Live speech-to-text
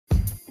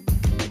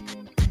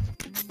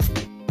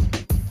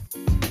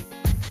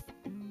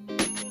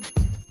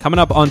Coming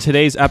up on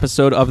today's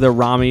episode of the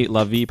Rami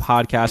Lavi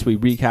podcast, we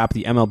recap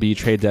the MLB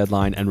trade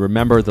deadline and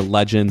remember the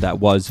legend that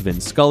was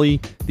Vin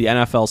Scully. The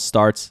NFL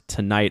starts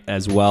tonight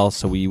as well,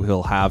 so we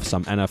will have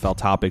some NFL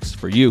topics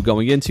for you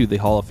going into the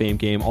Hall of Fame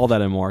game. All that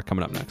and more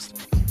coming up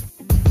next.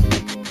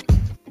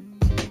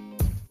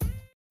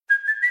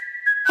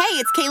 Hey,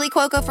 it's Kaylee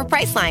Cuoco for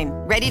Priceline.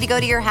 Ready to go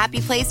to your happy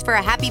place for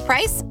a happy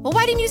price? Well,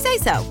 why didn't you say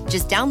so?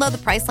 Just download the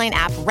Priceline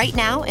app right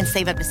now and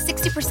save up to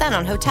 60%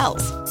 on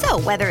hotels.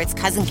 So whether it's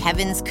Cousin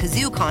Kevin's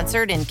Kazoo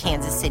Concert in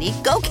Kansas City,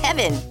 go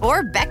Kevin,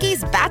 or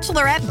Becky's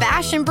Bachelorette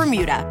Bash in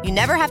Bermuda, you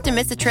never have to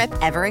miss a trip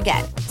ever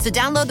again. So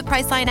download the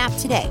Priceline app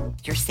today.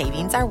 Your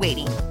savings are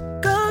waiting.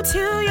 Go to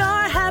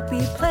your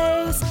happy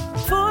place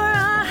for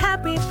a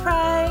happy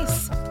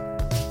price.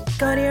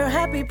 Go to your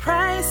happy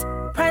price,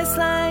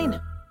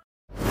 Priceline.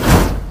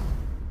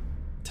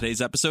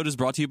 Today's episode is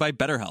brought to you by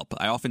BetterHelp.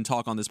 I often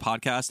talk on this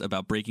podcast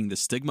about breaking the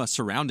stigma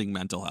surrounding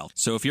mental health.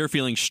 So if you're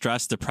feeling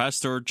stressed,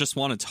 depressed, or just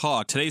want to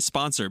talk, today's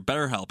sponsor,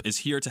 BetterHelp, is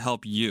here to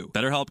help you.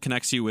 BetterHelp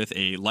connects you with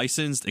a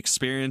licensed,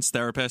 experienced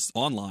therapist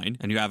online,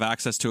 and you have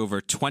access to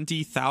over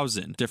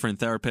 20,000 different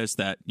therapists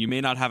that you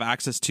may not have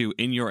access to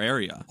in your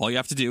area. All you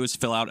have to do is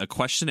fill out a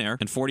questionnaire,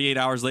 and 48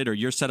 hours later,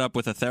 you're set up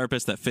with a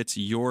therapist that fits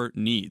your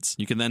needs.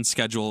 You can then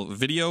schedule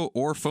video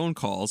or phone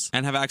calls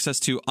and have access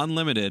to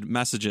unlimited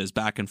messages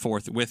back and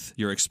forth with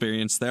your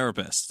experienced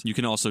therapist. You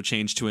can also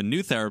change to a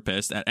new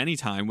therapist at any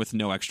time with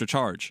no extra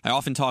charge. I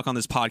often talk on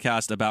this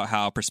podcast about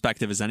how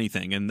perspective is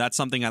anything, and that's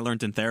something I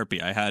learned in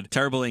therapy. I had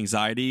terrible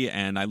anxiety,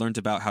 and I learned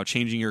about how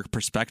changing your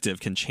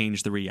perspective can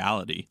change the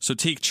reality. So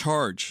take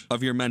charge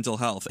of your mental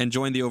health and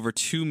join the over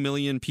 2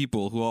 million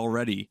people who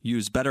already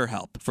use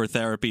BetterHelp for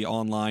therapy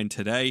online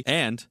today.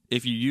 And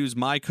if you use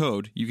my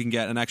code, you can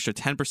get an extra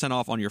 10%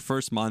 off on your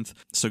first month.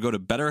 So go to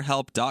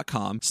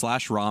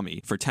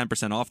betterhelp.com/Rami for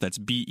 10% off. That's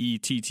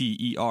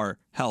BETTER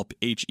help,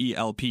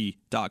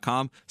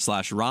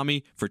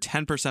 HELP.com/Rami for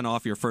 10%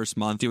 off your first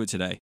month. Do it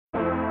today.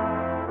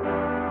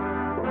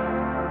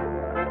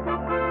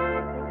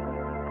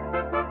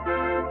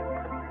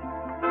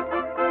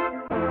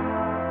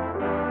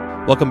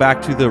 Welcome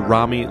back to the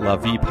Rami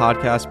Lavi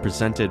podcast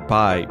presented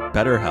by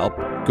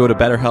BetterHelp. Go to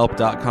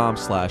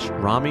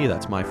betterhelp.com/Rami.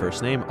 That's my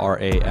first name,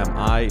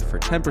 RAMI, for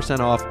 10%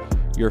 off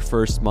your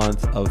first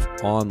month of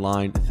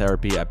online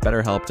therapy at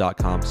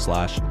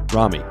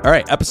betterhelp.com/Rami. All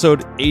right,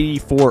 episode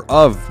 84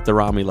 of the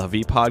Rami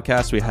Lavi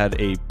podcast. We had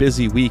a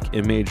busy week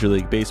in Major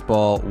League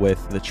Baseball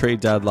with the trade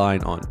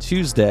deadline on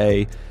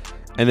Tuesday,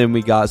 and then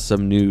we got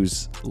some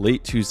news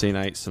late Tuesday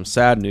night, some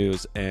sad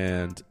news.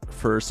 And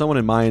for someone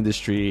in my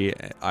industry,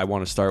 I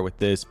want to start with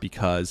this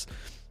because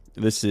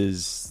this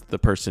is the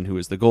person who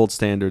is the gold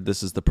standard.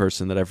 This is the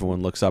person that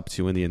everyone looks up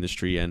to in the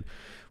industry, and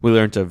we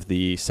learned of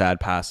the sad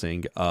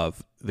passing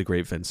of the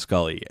great Vin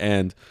Scully.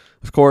 And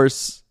of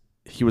course,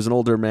 he was an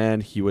older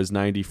man. He was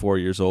 94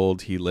 years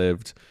old. He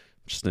lived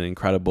just an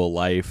incredible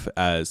life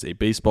as a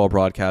baseball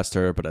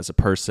broadcaster, but as a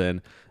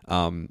person.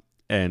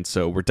 And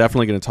so we're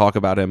definitely going to talk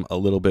about him a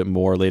little bit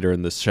more later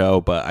in this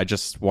show, but I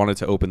just wanted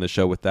to open the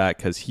show with that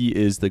because he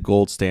is the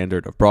gold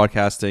standard of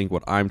broadcasting,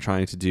 what I'm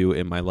trying to do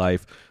in my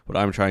life, what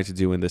I'm trying to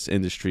do in this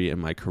industry, in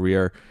my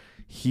career.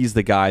 He's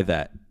the guy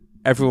that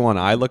everyone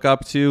I look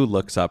up to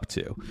looks up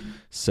to.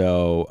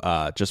 So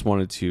just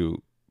wanted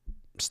to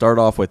start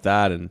off with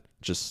that, and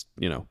just,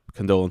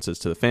 condolences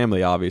to the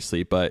family,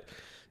 obviously, but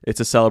it's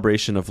a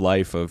celebration of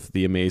life, of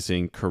the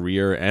amazing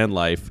career and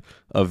life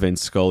of Vin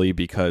Scully,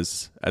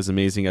 because as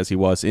amazing as he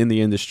was in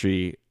the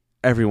industry,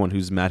 everyone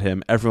who's met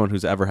him, everyone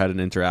who's ever had an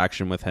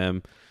interaction with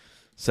him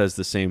says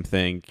the same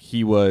thing.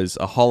 He was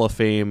a Hall of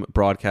Fame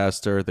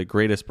broadcaster, the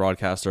greatest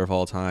broadcaster of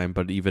all time,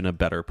 but even a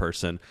better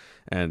person.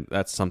 And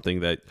that's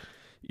something that,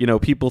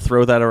 people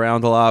throw that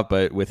around a lot,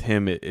 but with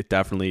him, it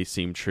definitely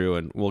seemed true.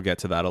 And we'll get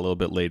to that a little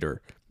bit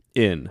later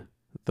in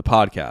the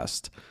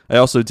podcast. I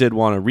also did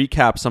want to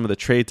recap some of the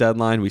trade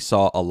deadline. We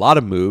saw a lot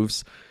of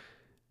moves.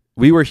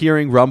 We were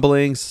hearing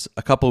rumblings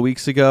a couple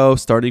weeks ago,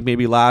 starting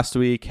maybe last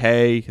week.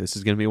 Hey, this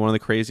is going to be one of the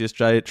craziest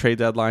trade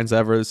deadlines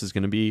ever. This is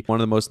going to be one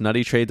of the most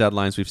nutty trade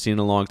deadlines we've seen in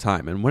a long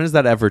time. And when is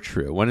that ever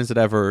true? When does it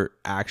ever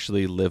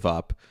actually live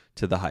up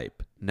to the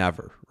hype?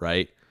 Never,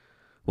 right?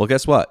 Well,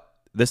 guess what?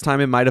 This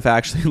time it might have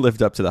actually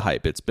lived up to the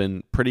hype. It's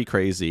been pretty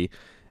crazy.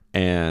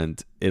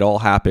 And it all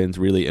happened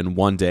really in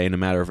one day, in a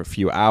matter of a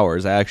few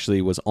hours. I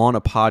actually was on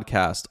a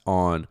podcast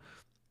on,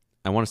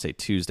 I want to say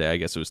Tuesday. I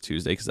guess it was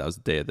Tuesday because that was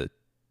the day of it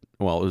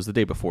was the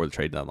day before the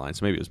trade deadline.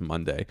 So maybe it was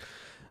Monday.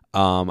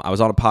 I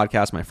was on a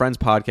podcast, my friend's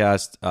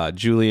podcast,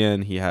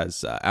 Julian. He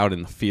has Out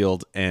in the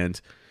Field.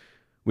 And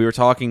we were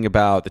talking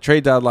about the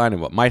trade deadline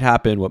and what might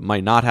happen, what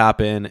might not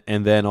happen.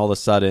 And then all of a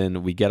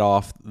sudden we get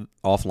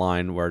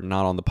offline. We're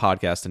not on the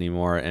podcast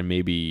anymore. And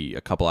maybe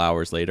a couple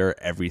hours later,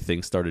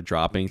 everything started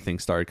dropping.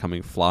 Things started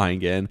coming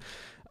flying in.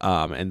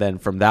 And then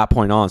from that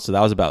point on, so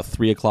that was about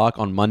 3:00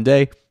 on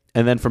Monday.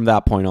 And then from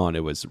that point on,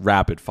 it was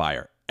rapid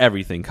fire.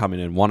 Everything coming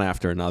in one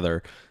after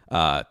another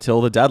till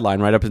the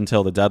deadline, right up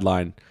until the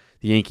deadline.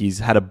 the Yankees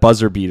had a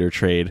buzzer beater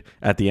trade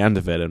at the end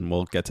of it, and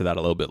we'll get to that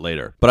a little bit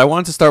later. But I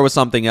wanted to start with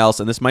something else,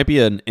 and this might be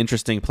an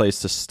interesting place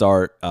to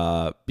start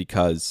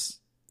because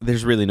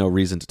there's really no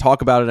reason to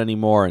talk about it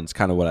anymore, and it's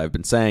kind of what I've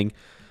been saying.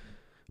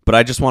 But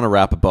I just want to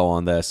wrap a bow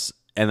on this,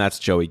 and that's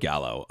Joey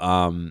Gallo.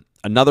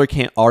 Another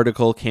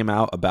article came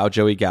out about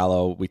Joey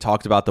Gallo. We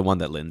talked about the one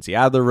that Lindsay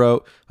Adler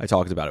wrote. I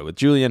talked about it with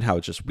Julian, how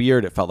it's just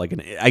weird. It felt like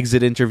an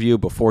exit interview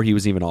before he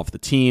was even off the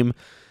team.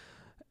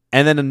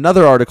 And then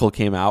another article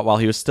came out while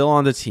he was still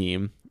on the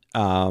team,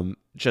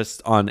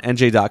 just on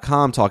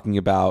NJ.com, talking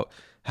about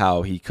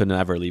how he couldn't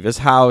ever leave his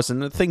house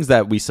and the things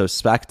that we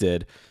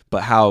suspected,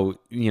 but how,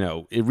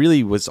 it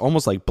really was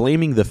almost like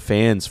blaming the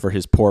fans for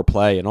his poor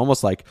play and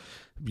almost like,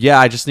 yeah,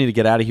 I just need to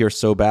get out of here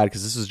so bad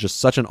because this is just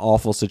such an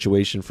awful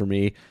situation for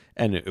me.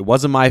 And it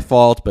wasn't my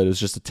fault, but it was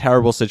just a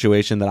terrible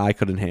situation that I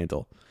couldn't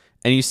handle.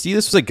 And you see,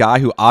 this was a guy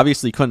who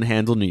obviously couldn't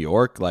handle New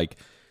York. Like,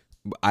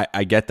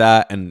 I get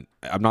that, and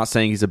I'm not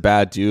saying he's a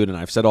bad dude, and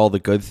I've said all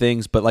the good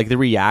things, but like the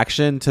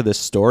reaction to this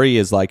story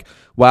is like,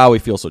 wow, we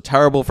feel so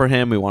terrible for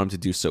him. We want him to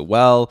do so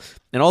well.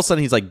 And all of a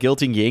sudden he's like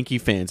guilting Yankee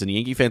fans, and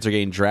Yankee fans are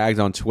getting dragged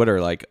on Twitter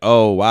like,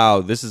 oh,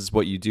 wow, this is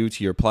what you do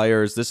to your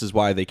players. This is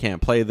why they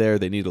can't play there.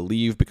 They need to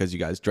leave because you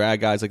guys drag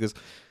guys like this.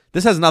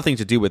 This has nothing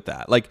to do with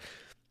that. Like,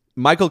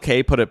 Michael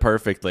Kay put it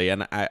perfectly,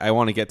 and I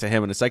want to get to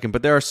him in a second,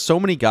 but there are so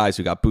many guys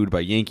who got booed by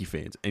Yankee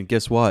fans, and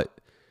guess what?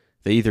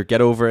 They either get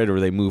over it or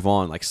they move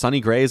on. Like Sonny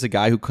Gray is a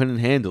guy who couldn't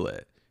handle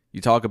it.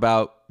 You talk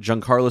about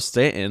Giancarlo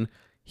Stanton,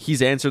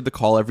 he's answered the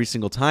call every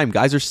single time.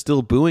 Guys are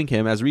still booing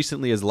him. As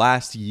recently as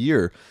last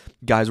year,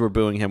 guys were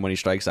booing him when he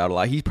strikes out a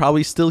lot. He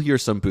probably still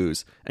hears some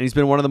boos, and he's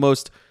been one of the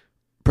most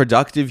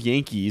productive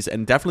Yankees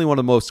and definitely one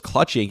of the most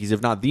clutch Yankees,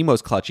 if not the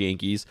most clutch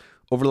Yankees,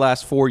 over the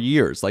last 4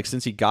 years. Like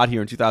since he got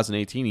here in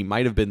 2018, he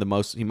might be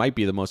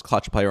the most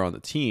clutch player on the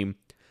team.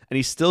 And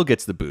he still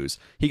gets the boos.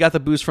 He got the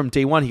boos from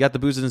day one. He got the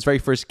boos in his very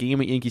first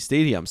game at Yankee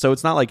Stadium. So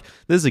it's not like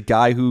this is a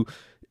guy who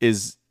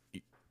is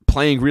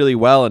playing really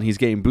well and he's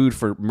getting booed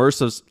for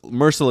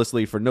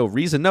mercilessly for no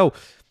reason. No,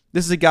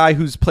 this is a guy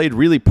who's played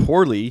really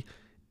poorly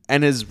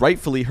and has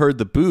rightfully heard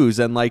the boos.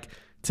 And like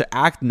to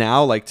act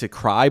now, like to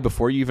cry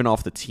before you even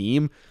off the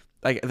team,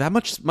 like that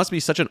must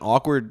be such an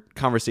awkward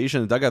conversation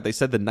in the dugout. They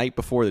said the night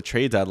before the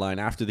trade deadline,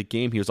 after the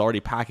game, he was already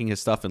packing his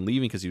stuff and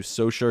leaving because he was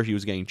so sure he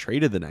was getting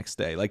traded the next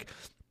day. Like,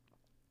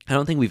 I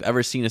don't think we've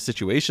ever seen a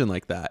situation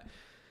like that.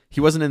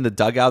 He wasn't in the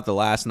dugout the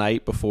last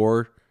night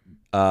before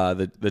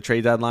the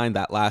trade deadline,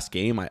 that last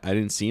game. I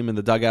didn't see him in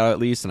the dugout at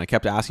least, and I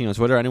kept asking on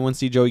Twitter, anyone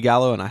see Joey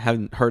Gallo? And I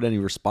haven't heard any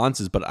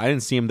responses, but I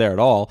didn't see him there at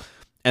all.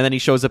 And then he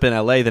shows up in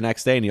LA the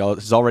next day, and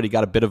he's already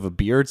got a bit of a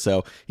beard.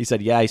 So he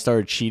said, yeah, he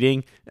started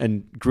cheating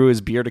and grew his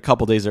beard a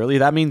couple days early.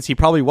 That means he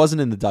probably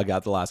wasn't in the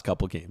dugout the last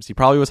couple games. He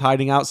probably was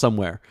hiding out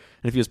somewhere.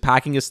 And if he was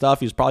packing his stuff,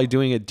 he was probably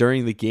doing it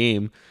during the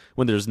game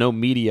when there's no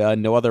media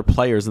and no other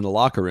players in the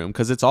locker room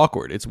because it's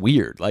awkward. It's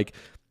weird. Like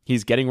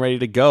he's getting ready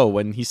to go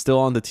when he's still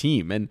on the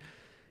team.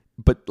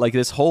 But like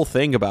this whole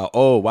thing about,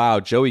 oh, wow,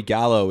 Joey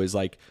Gallo is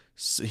like,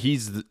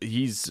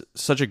 he's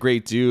such a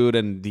great dude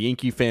and the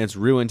Yankee fans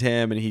ruined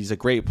him and he's a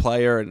great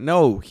player. And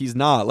no, he's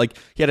not. Like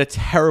he had a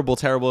terrible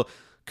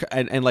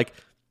and like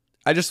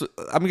I'm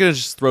gonna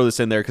just throw this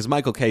in there because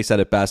Michael Kay said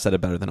it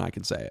better than I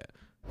can say it.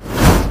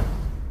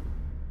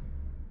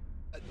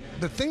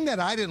 The thing that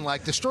I didn't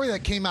like, the story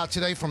that came out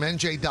today from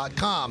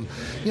NJ.com,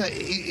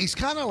 he's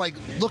kind of like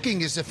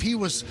looking as if he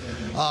was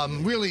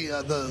really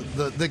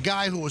the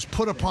guy who was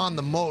put upon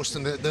the most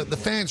and the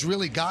fans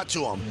really got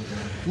to him.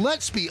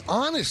 Let's be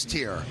honest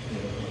here.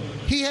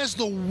 He has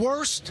the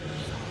worst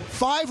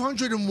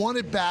 501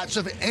 at-bats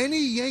of any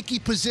Yankee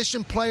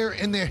position player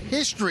in their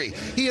history.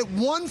 He had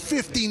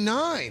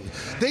 159.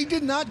 They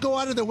did not go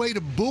out of their way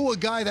to boo a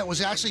guy that was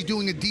actually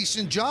doing a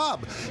decent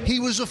job. He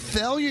was a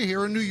failure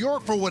here in New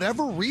York for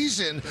whatever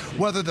reason,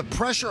 whether the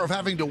pressure of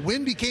having to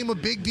win became a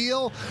big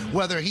deal,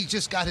 whether he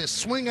just got his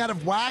swing out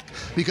of whack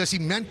because he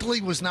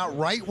mentally was not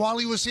right while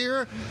he was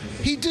here.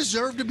 He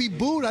deserved to be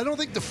booed. I don't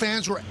think the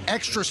fans were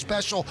extra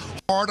special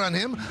hard on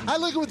him. I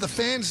look at what the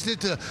fans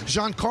did to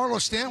Giancarlo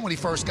Stanton when he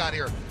first got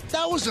here.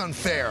 That was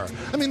unfair.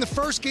 I mean, the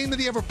first game that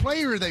he ever played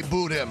here, they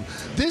booed him.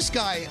 This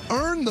guy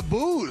earned the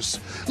boos.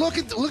 Look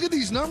at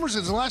these numbers.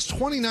 In the last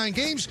 29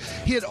 games,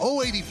 he had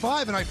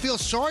E85, and I feel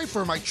sorry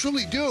for him. I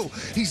truly do.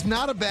 He's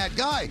not a bad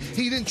guy.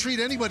 He didn't treat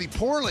anybody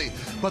poorly.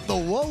 But the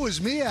woe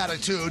is me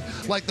attitude,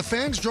 like the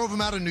fans drove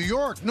him out of New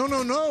York.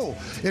 No.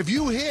 If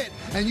you hit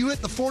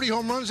the 40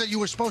 home runs that you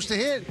were supposed to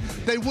hit,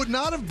 they would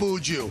not have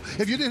booed you.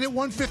 If you didn't hit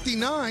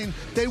 159,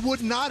 they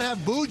would not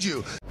have booed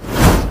you.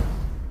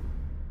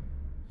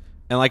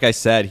 And like I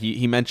said,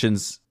 he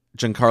mentions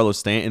Giancarlo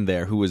Stanton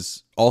there, who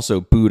was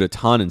also booed a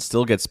ton and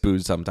still gets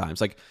booed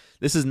sometimes. Like,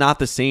 this is not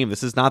the same.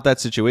 This is not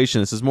that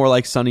situation. This is more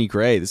like Sonny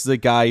Gray. This is a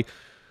guy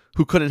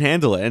who couldn't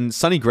handle it. And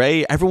Sonny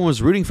Gray, everyone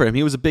was rooting for him.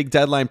 He was a big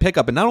deadline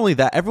pickup. And not only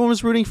that, everyone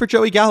was rooting for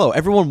Joey Gallo.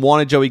 Everyone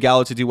wanted Joey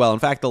Gallo to do well. In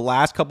fact, the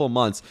last couple of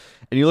months,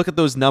 and you look at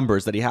those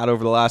numbers that he had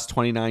over the last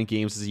 29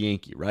 games as a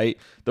Yankee, right?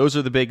 Those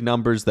are the big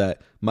numbers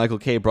that Michael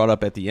Kay brought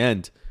up at the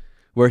end,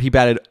 where he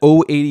batted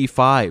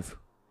 .085.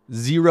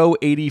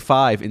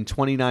 .085 in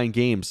 29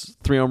 games,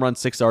 3 home runs,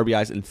 6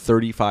 RBIs, and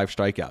 35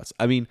 strikeouts.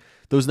 I mean,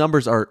 those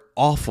numbers are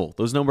awful.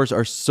 Those numbers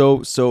are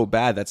so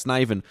bad. That's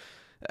not even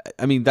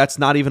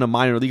a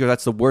minor leaguer.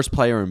 That's the worst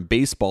player in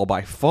baseball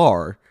by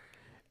far.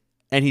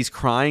 And he's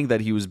crying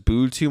that he was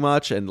booed too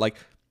much. And like,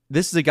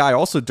 this is a guy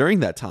also during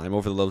that time,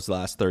 over those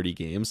last 30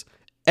 games,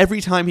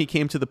 every time he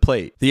came to the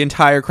plate, the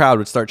entire crowd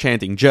would start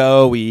chanting,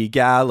 Joey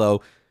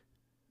Gallo.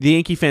 The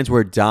Yankee fans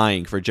were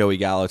dying for Joey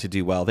Gallo to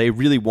do well. They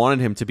really wanted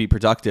him to be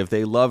productive.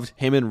 They loved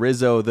him and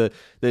Rizzo, the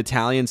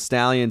Italian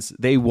Stallions.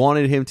 They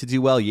wanted him to do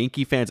well.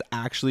 Yankee fans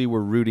actually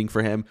were rooting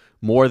for him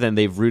more than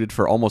they've rooted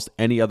for almost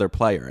any other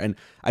player. And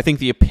I think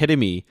the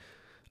epitome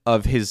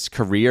of his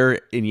career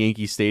in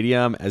Yankee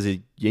Stadium as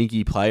a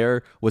Yankee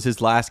player was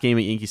his last game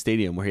at Yankee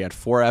Stadium, where he had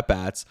 4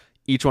 at-bats.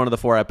 Each one of the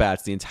 4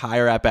 at-bats, the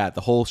entire at-bat,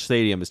 the whole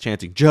stadium is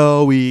chanting,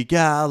 Joey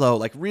Gallo,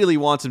 like really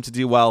wants him to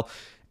do well.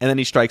 And then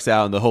he strikes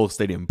out and the whole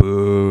stadium,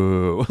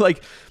 boo.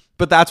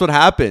 But that's what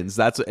happens.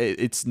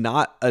 It's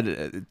not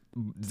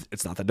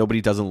that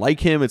nobody doesn't like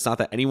him. It's not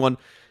that anyone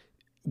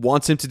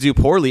wants him to do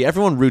poorly.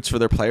 Everyone roots for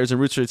their players and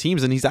roots for their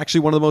teams. And he's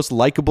actually one of the most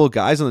likable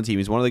guys on the team.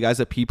 He's one of the guys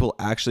that people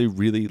actually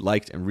really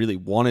liked and really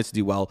wanted to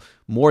do well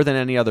more than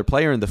any other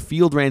player. In the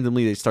field,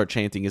 randomly, they start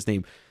chanting his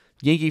name.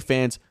 Yankee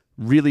fans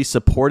really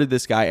supported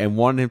this guy and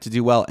wanted him to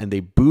do well, and they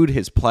booed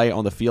his play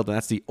on the field, and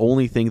that's the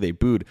only thing they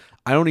booed.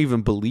 I don't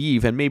even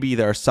believe, and maybe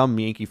there are some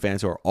Yankee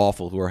fans who are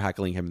awful who are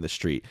heckling him in the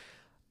street.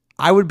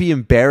 I would be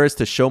embarrassed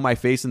to show my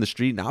face in the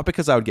street, not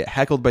because I would get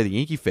heckled by the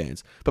Yankee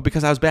fans, but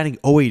because I was batting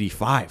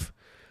 .085,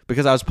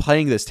 because I was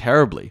playing this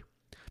terribly,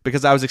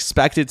 because I was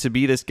expected to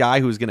be this guy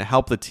who was going to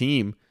help the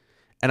team,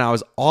 and I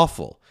was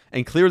awful.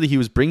 And clearly he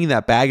was bringing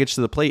that baggage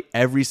to the plate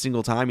every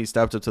single time he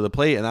stepped up to the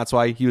plate. And that's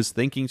why he was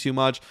thinking too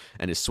much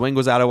and his swing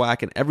was out of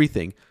whack and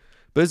everything.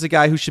 But it's a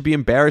guy who should be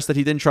embarrassed that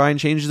he didn't try and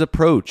change his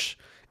approach.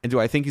 And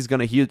do I think he's going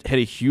to hit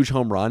a huge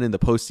home run in the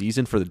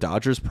postseason for the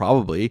Dodgers?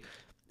 Probably.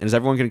 And is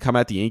everyone going to come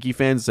at the Yankee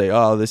fans and say,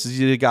 oh, this is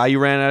the guy you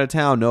ran out of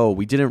town? No,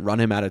 we didn't run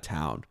him out of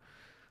town.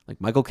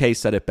 Like Michael Kay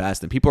said it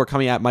best. And people are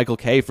coming at Michael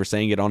Kay for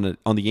saying it on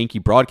the Yankee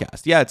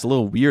broadcast. Yeah, it's a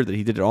little weird that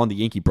he did it on the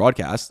Yankee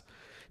broadcast.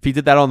 If he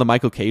did that on the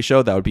Michael Kay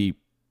show, that would be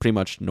pretty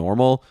much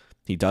normal.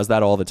 He does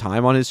that all the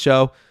time on his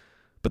show.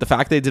 But the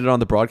fact they did it on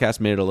the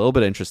broadcast made it a little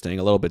bit interesting,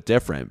 a little bit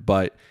different.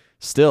 But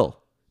still,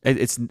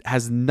 it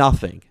has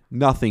nothing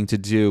to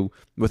do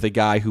with a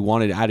guy who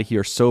wanted out of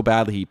here so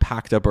badly he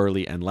packed up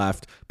early and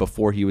left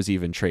before he was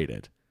even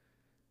traded.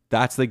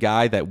 That's the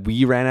guy that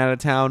we ran out of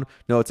town.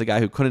 No, it's a guy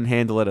who couldn't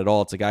handle it at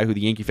all. It's a guy who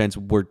the Yankee fans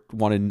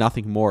wanted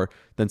nothing more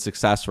than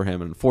success for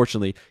him. And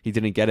unfortunately, he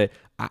didn't get it.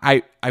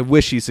 I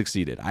wish he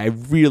succeeded. I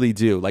really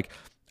do. Like,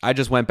 I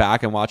just went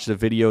back and watched a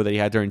video that he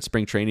had during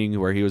spring training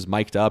where he was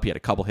mic'd up. He had a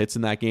couple hits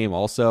in that game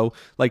also.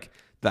 Like,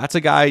 that's a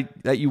guy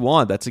that you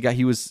want. That's a guy,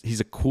 he's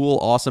a cool,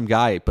 awesome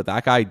guy, but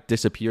that guy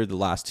disappeared the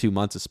last 2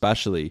 months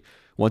especially.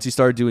 Once he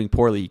started doing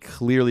poorly, he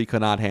clearly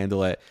could not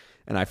handle it.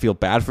 And I feel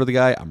bad for the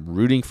guy. I'm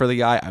rooting for the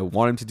guy. I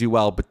want him to do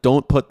well, but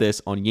don't put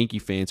this on Yankee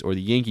fans or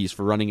the Yankees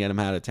for running him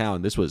out of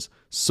town. This was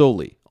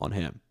solely on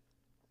him.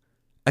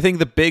 I think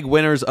the big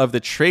winners of the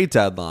trade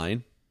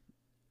deadline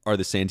are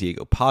the San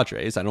Diego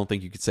Padres. I don't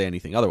think you could say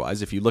anything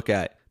otherwise. If you look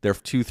at their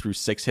 2 through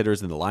 6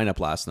 hitters in the lineup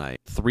last night,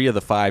 3 of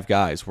the 5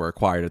 guys were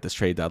acquired at this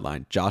trade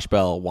deadline: Josh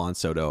Bell, Juan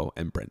Soto,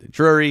 and Brendan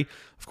Drury.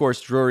 Of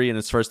course, Drury in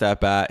his first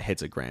at-bat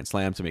hits a grand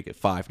slam to make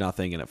it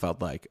 5-0, and it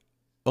felt like,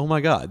 oh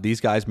my God, these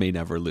guys may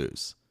never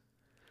lose.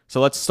 So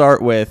let's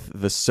start with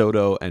the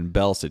Soto and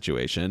Bell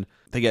situation.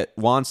 They get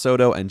Juan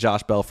Soto and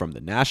Josh Bell from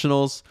the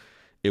Nationals.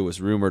 It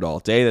was rumored all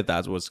day that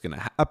that's what's going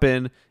to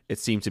happen. It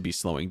seemed to be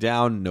slowing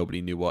down.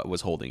 Nobody knew what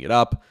was holding it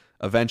up.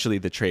 Eventually,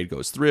 the trade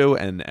goes through,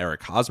 and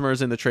Eric Hosmer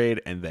is in the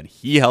trade, and then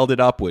he held it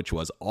up, which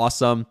was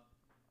awesome.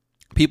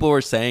 People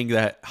were saying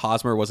that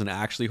Hosmer wasn't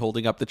actually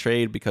holding up the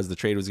trade because the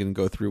trade was going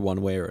to go through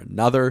one way or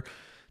another.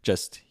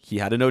 Just, he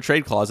had a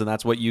no-trade clause, and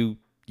that's what you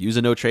use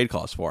a no-trade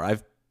clause for.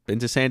 I've been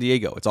to San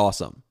Diego. It's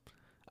awesome.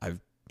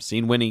 I've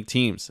seen winning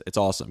teams. It's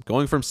awesome.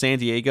 Going from San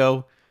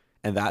Diego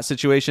and that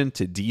situation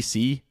to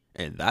DC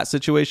in that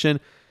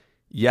situation,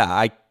 yeah,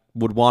 I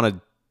would want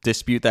to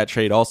dispute that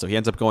trade also. He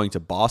ends up going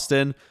to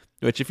Boston,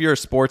 which if you're a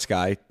sports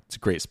guy, it's a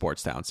great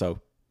sports town, so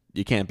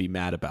you can't be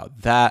mad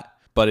about that.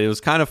 But it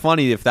was kind of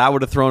funny if that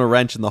would have thrown a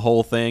wrench in the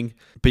whole thing.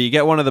 But you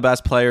get one of the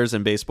best players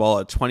in baseball,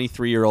 a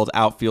 23-year-old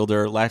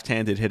outfielder,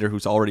 left-handed hitter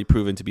who's already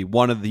proven to be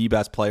one of the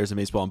best players in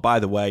baseball. And by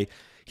the way,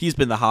 he's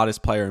been the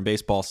hottest player in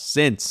baseball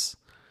since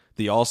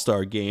the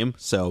All-Star game,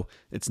 so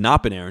it's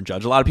not been Aaron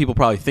Judge. A lot of people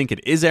probably think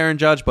it is Aaron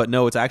Judge, but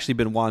no, it's actually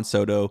been Juan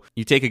Soto.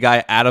 You take a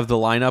guy out of the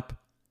lineup,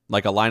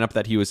 like a lineup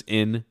that he was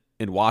in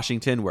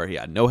Washington, where he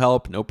had no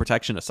help, no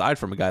protection, aside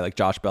from a guy like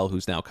Josh Bell,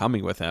 who's now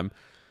coming with him,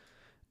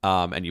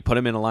 and you put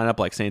him in a lineup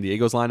like San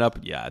Diego's lineup,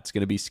 yeah, it's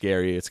going to be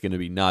scary. It's going to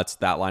be nuts.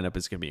 That lineup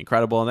is going to be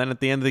incredible. And then at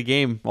the end of the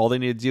game, all they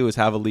need to do is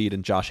have a lead,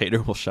 and Josh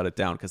Hader will shut it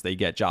down because they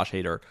get Josh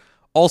Hader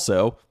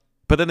also.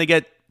 But then they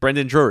get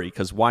Brendan Drury,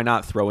 because why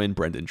not throw in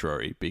Brendan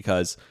Drury?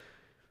 Because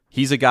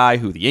he's a guy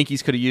who the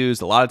Yankees could have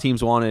used. A lot of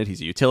teams wanted.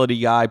 He's a utility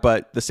guy,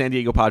 but the San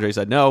Diego Padres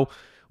said, no,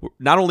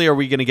 not only are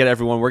we going to get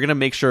everyone, we're going to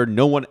make sure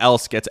no one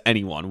else gets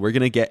anyone. We're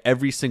going to get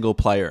every single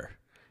player.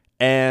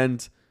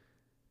 And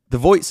the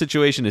Voit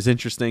situation is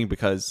interesting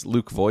because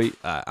Luke Voit,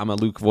 I'm a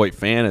Luke Voit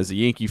fan. As a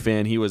Yankee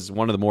fan, he was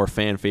one of the more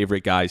fan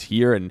favorite guys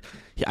here. And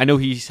I know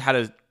he's had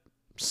a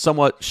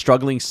somewhat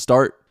struggling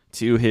start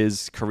to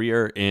his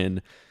career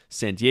in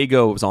San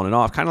Diego. It was on and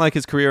off, kind of like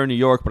his career in New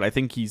York, but I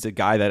think he's a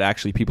guy that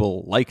actually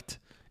people liked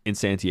in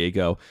San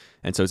Diego.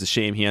 And so it's a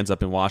shame he ends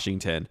up in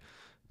Washington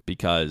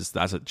because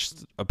that's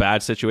just a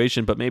bad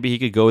situation, but maybe he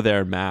could go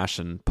there and mash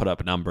and put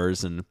up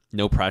numbers and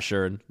no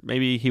pressure, and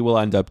maybe he will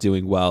end up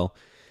doing well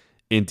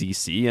in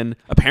DC. And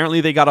apparently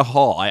they got a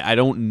haul. I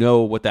don't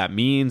know what that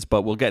means,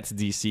 but we'll get to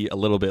DC a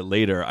little bit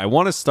later. I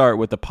want to start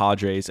with the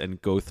Padres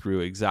and go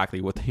through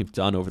exactly what they've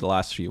done over the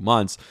last few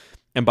months.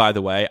 And by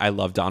the way, I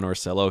love Don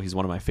Orsillo. He's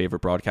one of my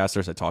favorite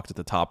broadcasters. I talked at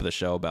the top of the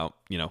show about,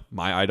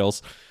 my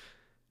idols.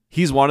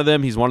 He's one of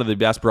them. He's one of the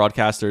best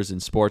broadcasters in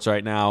sports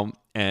right now.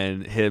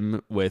 And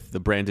him with the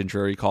Brandon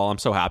Drury call, I'm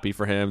so happy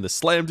for him. The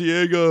Slam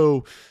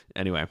Diego.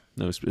 Anyway,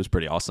 it was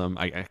pretty awesome.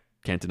 I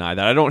can't deny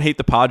that. I don't hate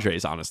the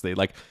Padres, honestly.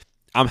 Like,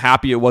 I'm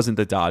happy it wasn't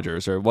the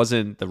Dodgers or it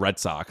wasn't the Red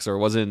Sox or it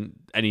wasn't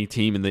any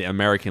team in the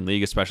American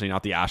League, especially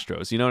not the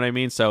Astros. You know what I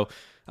mean? So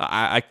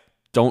I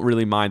don't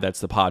really mind that's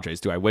the Padres.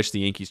 Do I wish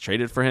the Yankees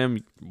traded for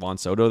him? Juan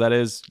Soto, that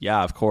is?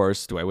 Yeah, of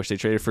course. Do I wish they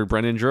traded for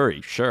Brendan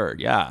Drury? Sure.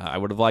 Yeah, I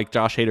would have liked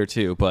Josh Hader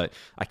too, but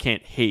I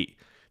can't hate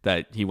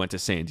that he went to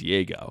San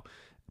Diego.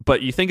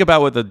 But you think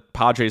about what the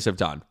Padres have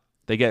done.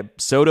 They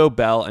get Soto,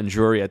 Bell, and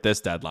Drury at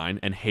this deadline,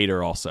 and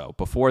Hader also.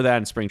 Before that,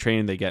 in spring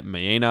training, they get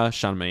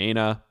Sean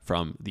Maena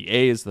from the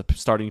A's, the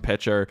starting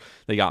pitcher.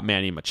 They got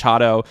Manny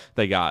Machado.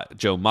 They got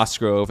Joe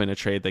Musgrove in a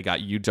trade. They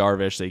got Yu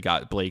Darvish. They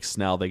got Blake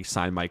Snell. They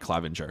signed Mike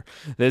Clevinger.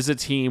 This is a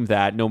team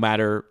that no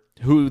matter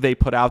who they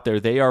put out there,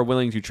 they are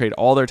willing to trade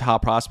all their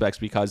top prospects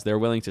because they're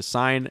willing to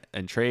sign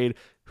and trade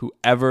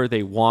whoever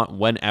they want,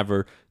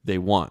 whenever they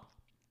want.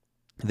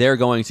 They're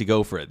going to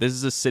go for it. This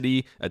is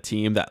a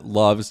team that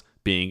loves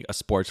being a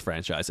sports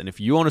franchise. And if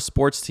you own a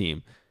sports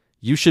team,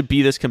 you should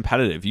be this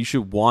competitive. You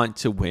should want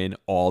to win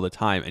all the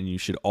time. And you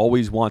should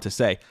always want to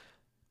say,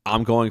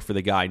 I'm going for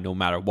the guy no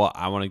matter what.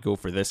 I want to go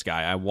for this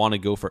guy. I want to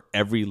go for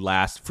every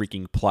last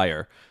freaking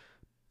player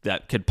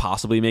that could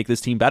possibly make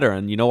this team better.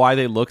 And you know why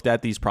they looked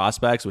at these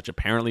prospects, which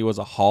apparently was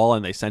a haul,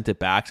 and they sent it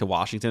back to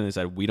Washington and they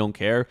said, we don't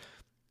care?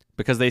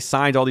 Because they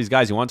signed all these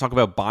guys. You want to talk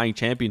about buying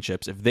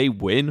championships. If they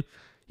win,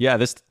 yeah,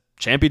 this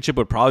championship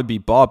would probably be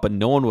bought, but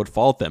no one would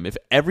fault them. If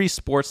every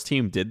sports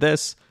team did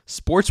this,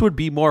 sports would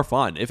be more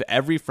fun. If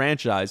every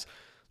franchise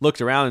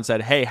looked around and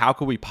said, hey, how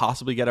could we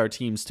possibly get our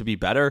teams to be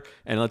better?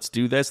 And let's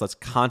do this. Let's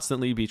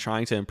constantly be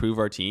trying to improve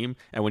our team.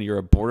 And when you're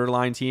a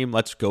borderline team,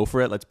 let's go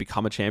for it. Let's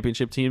become a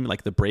championship team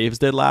like the Braves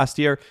did last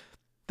year.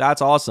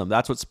 That's awesome.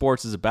 That's what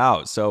sports is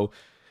about. So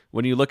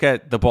when you look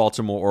at the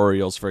Baltimore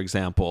Orioles, for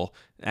example,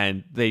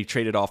 and they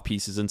traded off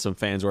pieces and some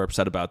fans were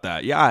upset about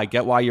that. Yeah, I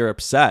get why you're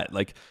upset.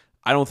 Like,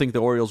 I don't think the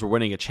Orioles were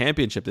winning a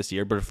championship this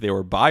year, but if they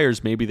were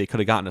buyers, maybe they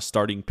could have gotten a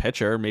starting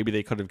pitcher. Maybe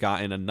they could have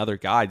gotten another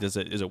guy. Is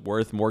it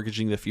worth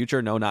mortgaging the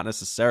future? No, not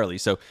necessarily.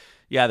 So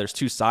yeah, there's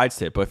two sides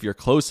to it, but if you're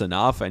close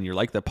enough and you're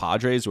like the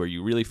Padres where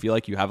you really feel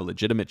like you have a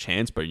legitimate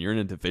chance, but you're in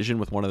a division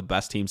with one of the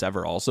best teams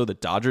ever also, the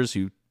Dodgers,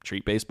 who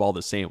treat baseball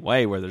the same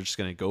way where they're just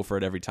going to go for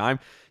it every time.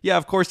 Yeah,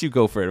 of course you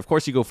go for it. Of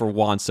course you go for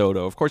Juan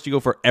Soto. Of course you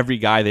go for every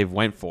guy they've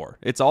went for.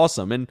 It's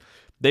awesome. And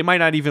they might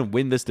not even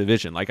win this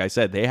division. Like I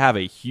said, they have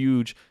a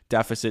huge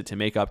deficit to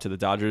make up to the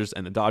Dodgers,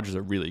 and the Dodgers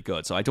are really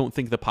good. So I don't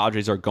think the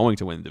Padres are going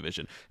to win the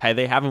division. Hey,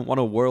 they haven't won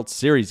a World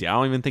Series yet. I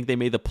don't even think they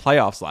made the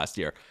playoffs last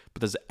year.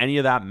 But does any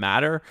of that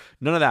matter?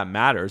 None of that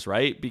matters,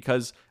 right?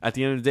 Because at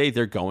the end of the day,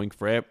 they're going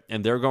for it,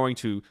 and they're going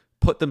to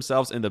put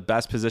themselves in the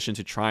best position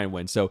to try and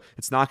win. So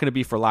it's not going to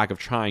be for lack of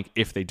trying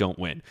if they don't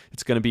win.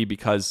 It's going to be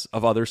because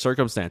of other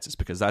circumstances,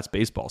 because that's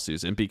baseball,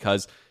 Susan,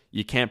 because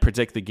you can't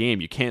predict the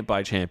game. You can't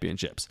buy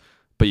championships.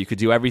 But you could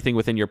do everything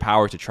within your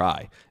power to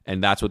try.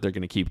 And that's what they're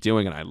going to keep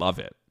doing, and I love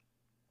it.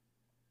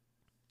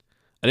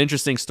 An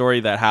interesting story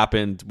that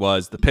happened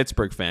was the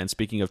Pittsburgh fans,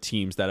 speaking of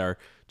teams that are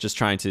just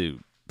trying to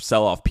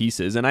sell off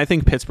pieces, and I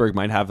think Pittsburgh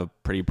might have a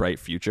pretty bright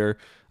future.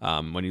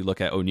 When you look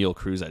at O'Neal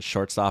Cruz at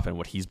shortstop and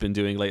what he's been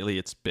doing lately,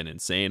 it's been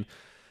insane.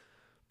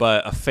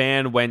 But a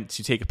fan went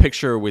to take a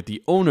picture with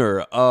the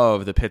owner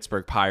of the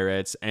Pittsburgh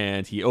Pirates,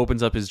 and he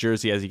opens up his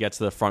jersey as he gets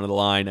to the front of the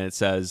line, and it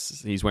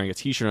says he's wearing a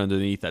t-shirt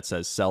underneath that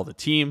says "Sell the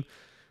Team."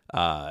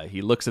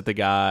 He looks at the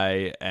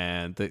guy,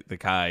 and the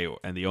guy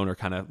and the owner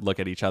kind of look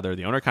at each other.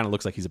 The owner kind of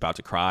looks like he's about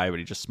to cry, but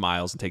he just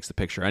smiles and takes the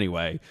picture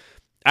anyway.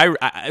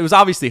 It was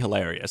obviously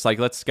hilarious. Like,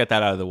 let's get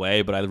that out of the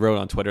way. But I wrote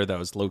on Twitter that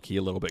was low-key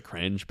a little bit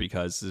cringe,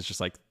 because it's just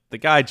like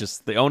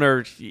the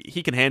owner,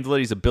 he can handle it.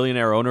 He's a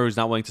billionaire owner who's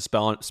not willing to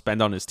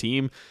spend on his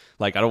team.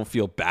 Like, I don't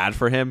feel bad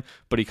for him,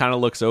 but he kind of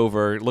looked a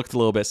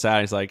little bit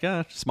sad. He's like,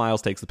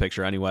 smiles, takes the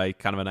picture anyway.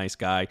 Kind of a nice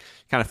guy.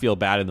 Kind of feel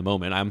bad in the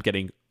moment. I'm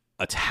getting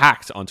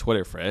attacked on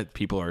Twitter for it.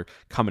 People are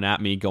coming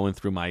at me, going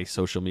through my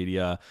social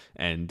media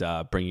and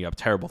bringing up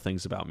terrible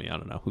things about me. I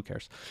don't know. Who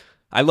cares?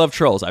 I love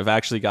trolls. I've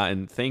actually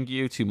gotten thank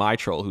you to my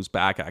troll who's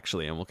back,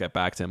 actually, and we'll get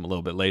back to him a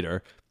little bit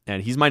later.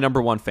 And he's my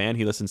number one fan.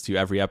 He listens to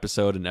every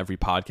episode and every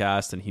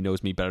podcast, and he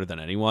knows me better than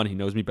anyone. He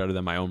knows me better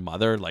than my own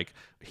mother. Like,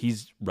 he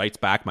writes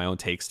back my own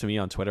takes to me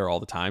on Twitter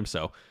all the time.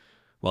 So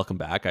welcome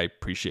back. I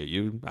appreciate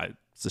you.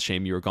 It's a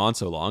shame you were gone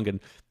so long, and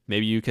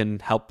maybe you can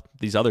help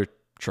these other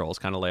trolls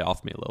kind of lay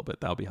off me a little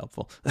bit. That'll be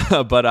helpful.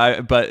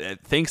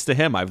 But thanks to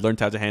him, I've learned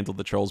how to handle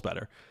the trolls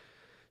better.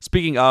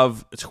 Speaking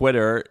of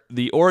Twitter,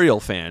 the Oriole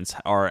fans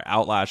are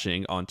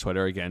outlashing on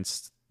Twitter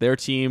against their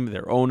team,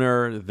 their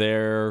owner,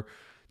 their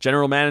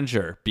general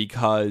manager,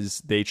 because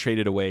they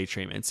traded away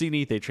Trey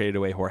Mancini. They traded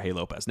away Jorge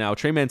Lopez. Now,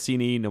 Trey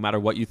Mancini, no matter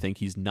what you think,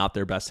 he's not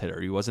their best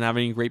hitter. He wasn't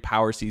having a great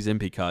power season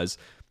because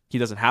he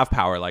doesn't have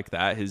power like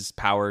that. His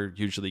power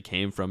usually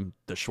came from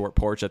the short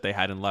porch that they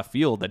had in left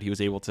field, that he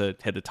was able to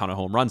hit a ton of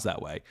home runs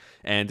that way.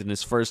 And in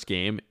his first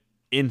game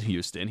in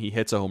Houston, he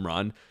hits a home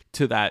run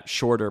to that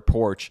shorter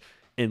porch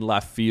in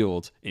left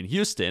field in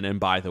Houston. And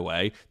by the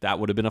way, that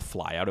would have been a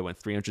flyout. It went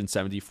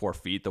 374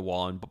 feet. The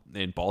wall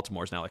in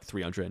Baltimore is now like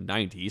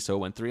 390. So it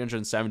went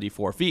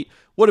 374 feet.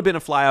 Would have been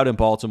a flyout in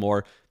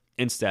Baltimore.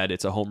 Instead,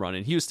 it's a home run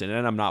in Houston.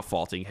 And I'm not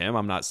faulting him.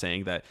 I'm not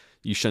saying that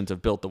you shouldn't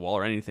have built the wall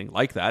or anything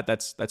like that.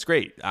 That's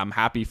great. I'm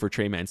happy for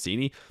Trey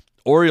Mancini.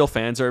 Oriole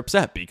fans are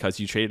upset because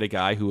you traded a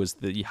guy who was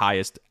the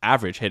highest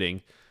average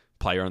hitting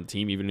player on the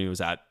team, even when he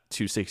was at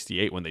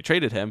 268 when they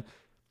traded him.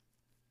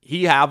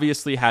 He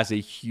obviously has a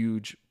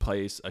huge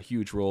place, a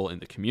huge role in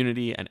the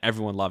community, and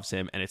everyone loves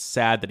him, and it's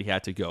sad that he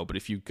had to go. But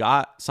if you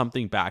got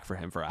something back for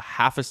him for a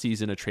half a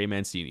season of Trey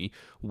Mancini,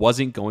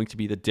 wasn't going to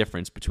be the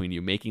difference between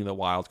you making the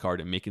wild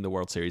card and making the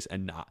World Series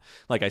and not.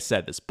 Like I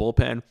said, this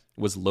bullpen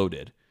was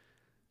loaded.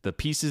 The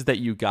pieces that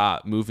you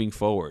got moving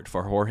forward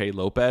for Jorge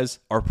Lopez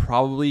are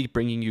probably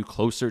bringing you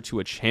closer to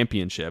a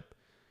championship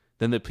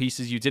than the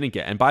pieces you didn't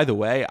get. And by the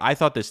way, I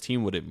thought this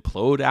team would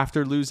implode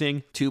after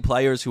losing two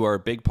players who are a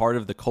big part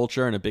of the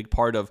culture and a big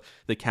part of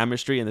the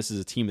chemistry. And this is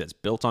a team that's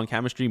built on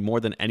chemistry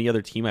more than any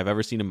other team I've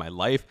ever seen in my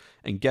life.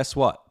 And guess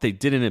what? They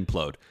didn't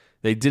implode.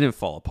 They didn't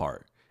fall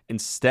apart.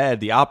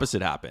 Instead, the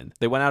opposite happened.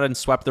 They went out and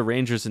swept the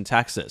Rangers in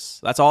Texas.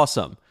 That's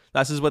awesome.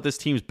 This is what this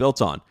team's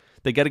built on.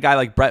 They get a guy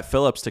like Brett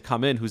Phillips to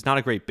come in, who's not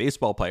a great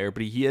baseball player,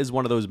 but he is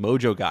one of those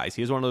mojo guys.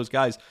 He is one of those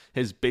guys.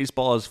 His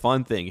baseball is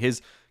fun thing.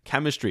 His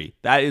chemistry,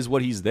 that is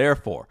what he's there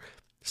for.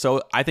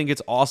 So I think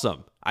it's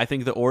awesome. I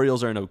think the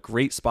Orioles are in a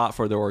great spot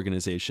for their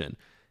organization.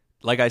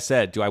 Like I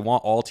said, do I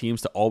want all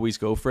teams to always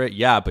go for it?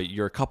 Yeah, but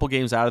you're a couple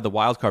games out of the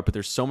wild card, but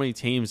there's so many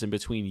teams in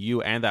between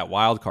you and that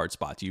wild card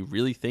spot. Do you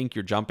really think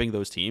you're jumping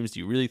those teams? Do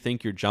you really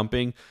think you're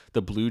jumping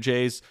the Blue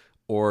Jays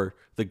or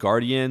the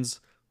Guardians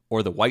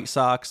or the White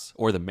Sox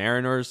or the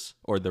Mariners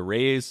or the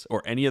Rays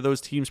or any of those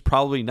teams?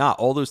 Probably not.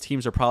 All those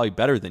teams are probably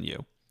better than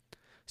you.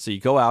 So you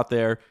go out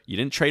there, you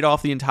didn't trade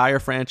off the entire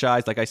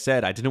franchise. Like I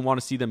said, I didn't want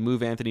to see them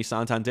move Anthony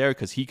Santander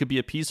because he could be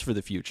a piece for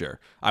the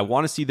future. I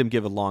want to see them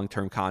give a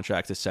long-term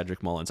contract to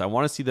Cedric Mullins. I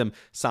want to see them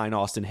sign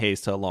Austin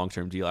Hayes to a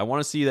long-term deal. I want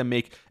to see them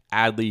make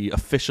Adley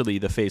officially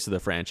the face of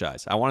the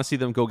franchise. I want to see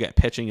them go get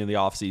pitching in the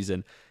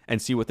offseason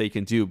and see what they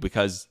can do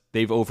because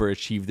they've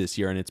overachieved this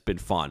year and it's been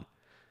fun.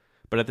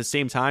 But at the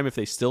same time, if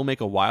they still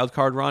make a wild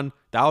card run,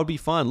 that would be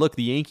fun. Look,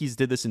 the Yankees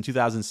did this in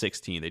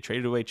 2016. They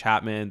traded away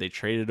Chapman. They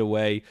traded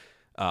away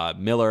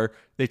Miller.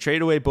 They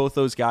traded away both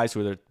those guys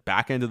who were the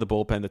back end of the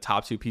bullpen, the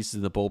top two pieces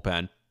of the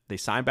bullpen. They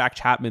signed back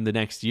Chapman the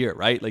next year,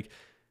 right? Like,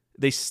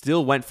 they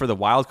still went for the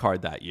wild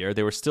card that year.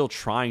 They were still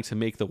trying to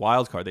make the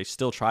wild card. They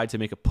still tried to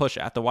make a push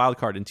at the wild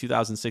card in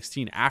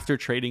 2016 after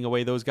trading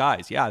away those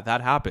guys. Yeah,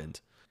 that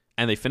happened.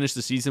 And they finished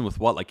the season with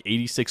like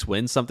 86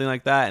 wins, something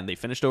like that. And they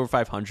finished over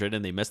 500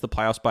 and they missed the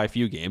playoffs by a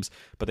few games,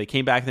 but they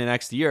came back the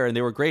next year and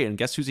they were great. And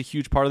guess who's a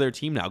huge part of their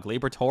team now?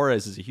 Gleyber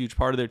Torres is a huge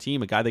part of their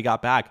team, a guy they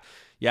got back.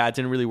 Yeah, it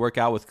didn't really work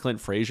out with Clint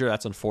Frazier.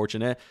 That's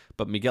unfortunate.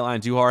 But Miguel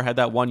Andujar had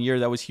that 1 year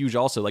that was huge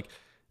also. Like,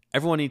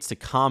 everyone needs to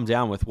calm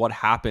down with what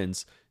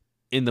happens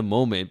in the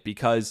moment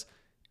because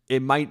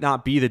it might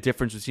not be the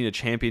difference between a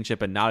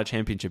championship and not a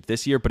championship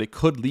this year, but it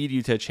could lead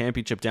you to a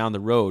championship down the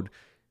road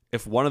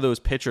if one of those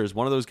pitchers,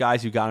 one of those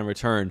guys you got in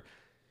return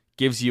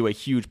gives you a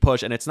huge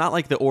push. And it's not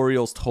like the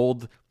Orioles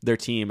told their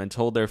team and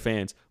told their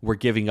fans, we're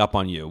giving up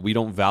on you. We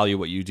don't value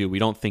what you do. We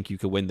don't think you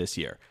could win this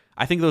year.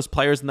 I think those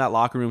players in that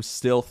locker room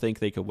still think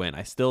they could win.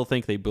 I still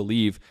think they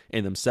believe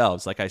in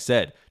themselves. Like I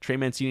said, Trey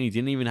Mancini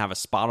didn't even have a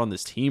spot on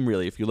this team,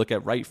 really. If you look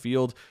at right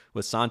field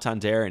with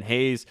Santander and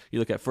Hayes, you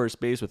look at first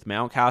base with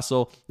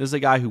Mountcastle, this is a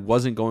guy who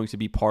wasn't going to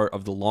be part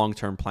of the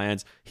long-term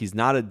plans. He's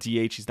not a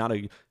DH. He's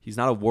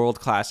not a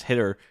world-class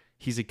hitter.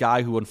 He's a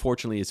guy who,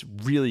 unfortunately, is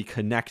really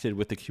connected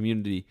with the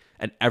community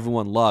and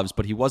everyone loves,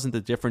 but he wasn't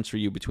the difference for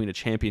you between a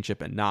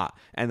championship and not.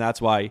 And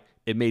that's why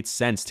it made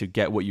sense to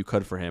get what you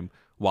could for him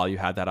while you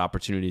had that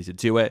opportunity to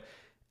do it.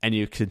 And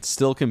you could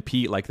still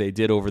compete like they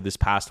did over this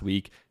past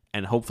week.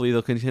 And hopefully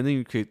they'll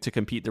continue to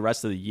compete the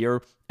rest of the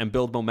year and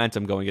build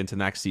momentum going into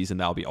next season.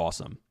 That'll be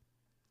awesome.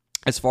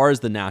 As far as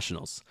the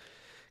Nationals,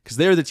 because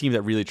they're the team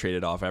that really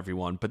traded off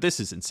everyone, but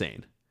this is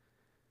insane.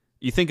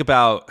 You think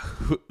about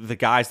the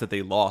guys that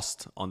they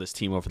lost on this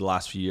team over the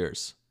last few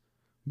years.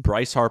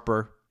 Bryce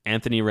Harper,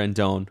 Anthony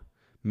Rendon,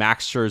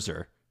 Max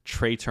Scherzer,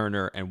 Trey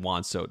Turner, and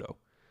Juan Soto.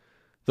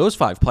 Those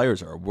 5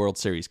 players are a World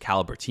Series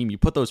caliber team. You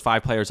put those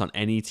 5 players on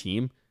any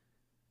team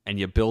and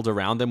you build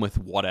around them with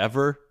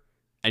whatever,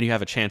 and you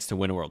have a chance to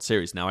win a World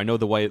Series. Now, I know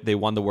the way they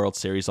won the World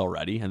Series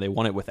already, and they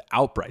won it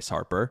without Bryce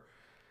Harper,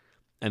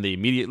 and they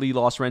immediately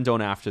lost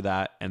Rendon after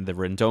that, and the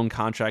Rendon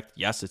contract,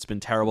 yes, it's been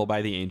terrible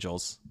by the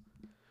Angels.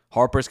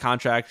 Harper's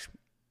contract,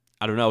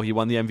 I don't know, he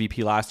won the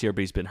MVP last year,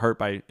 but he's been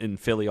hurt in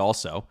Philly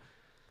also.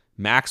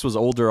 Max was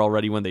older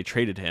already when they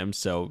traded him,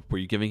 so were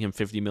you giving him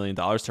 $50 million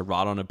to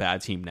rot on a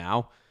bad team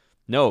now?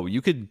 No,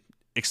 you could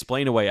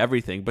explain away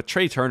everything, but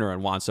Trey Turner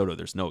and Juan Soto,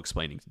 there's no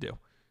explaining to do.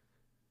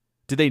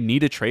 Did they need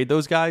to trade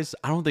those guys?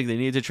 I don't think they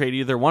needed to trade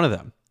either one of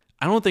them.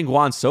 I don't think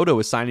Juan Soto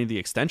is signing the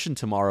extension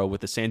tomorrow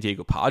with the San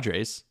Diego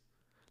Padres.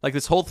 Like,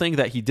 this whole thing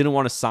that he didn't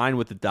want to sign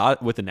with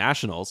the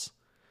Nationals,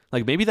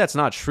 like, maybe that's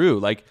not true.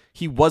 Like,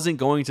 he wasn't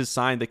going to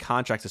sign the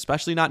contract,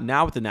 especially not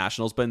now with the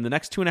Nationals, but in the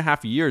next 2.5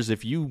 years,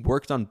 if you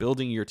worked on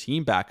building your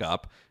team back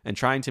up and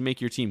trying to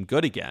make your team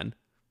good again,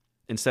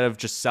 instead of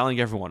just selling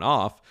everyone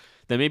off,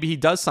 then maybe he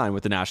does sign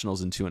with the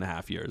Nationals in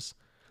 2.5 years.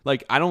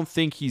 Like, I don't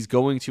think he's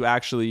going to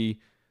actually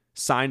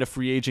sign a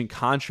free agent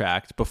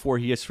contract before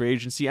he hits free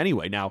agency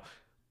anyway. Now,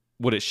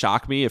 would it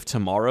shock me if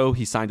tomorrow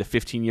he signed a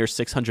 15-year,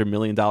 $600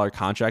 million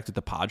contract with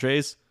the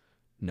Padres?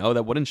 No,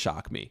 that wouldn't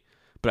shock me.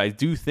 But I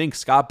do think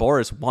Scott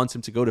Boras wants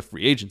him to go to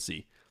free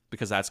agency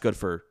because that's good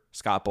for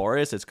Scott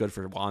Boras, it's good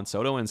for Juan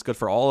Soto, and it's good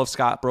for all of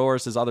Scott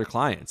Boras' other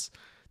clients.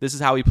 This is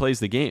how he plays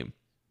the game.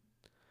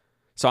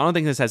 So I don't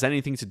think this has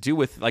anything to do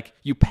with, like,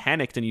 you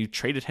panicked and you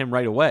traded him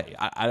right away.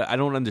 I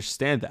don't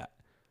understand that.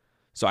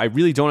 So I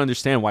really don't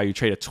understand why you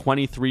trade a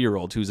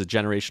 23-year-old who's a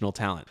generational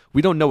talent.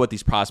 We don't know what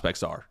these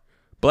prospects are.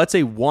 But let's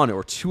say 1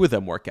 or 2 of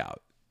them work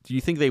out. Do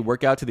you think they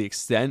work out to the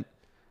extent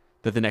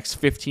that the next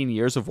 15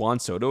 years of Juan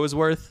Soto is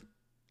worth?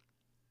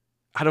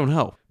 I don't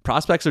know.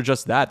 Prospects are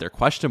just that. They're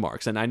question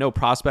marks. And I know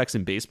prospects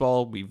in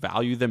baseball, we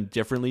value them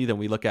differently than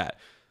we look at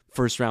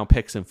first-round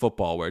picks in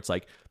football, where it's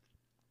like,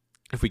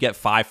 if we get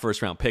 5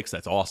 first-round picks,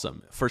 that's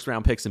awesome.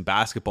 First-round picks in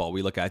basketball,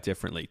 we look at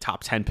differently.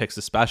 Top 10 picks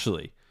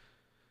especially.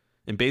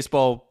 In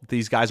baseball,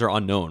 these guys are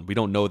unknown. We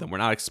don't know them. We're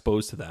not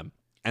exposed to them.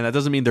 And that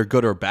doesn't mean they're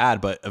good or bad,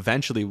 but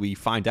eventually we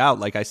find out,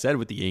 like I said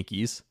with the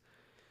Yankees,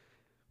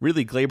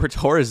 really Gleyber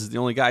Torres is the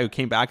only guy who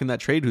came back in that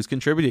trade who's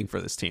contributing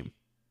for this team.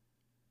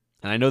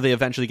 And I know they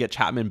eventually get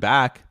Chapman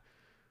back,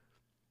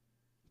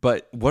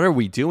 but what are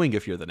we doing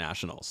if you're the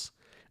Nationals?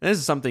 And this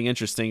is something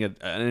interesting,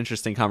 an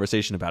interesting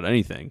conversation about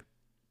anything.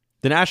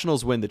 The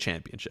Nationals win the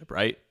championship,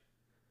 right?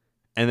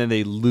 And then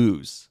they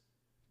lose.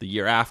 The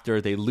year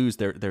after, they lose.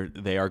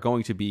 They are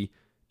going to be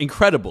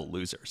incredible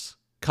losers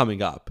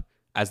coming up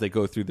as they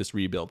go through this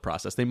rebuild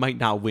process. They might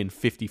not win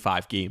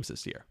 55 games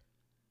this year.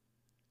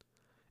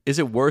 Is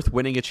it worth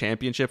winning a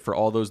championship for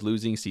all those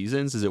losing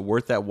seasons? Is it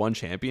worth that one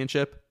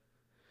championship?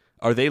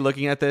 Are they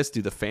looking at this?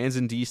 Do the fans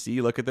in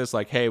DC look at this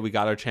like, hey, we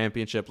got our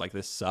championship, like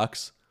this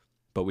sucks,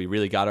 but we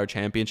really got our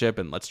championship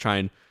and let's try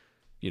and,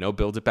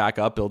 build it back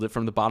up, build it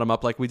from the bottom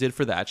up like we did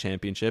for that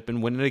championship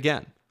and win it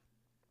again?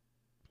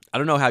 I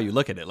don't know how you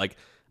look at it. Like,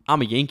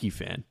 I'm a Yankee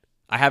fan.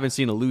 I haven't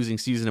seen a losing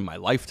season in my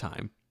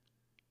lifetime.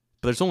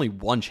 But there's only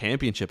one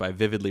championship I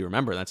vividly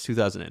remember, and that's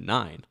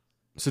 2009.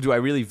 So do I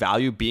really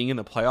value being in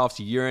the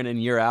playoffs year in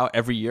and year out,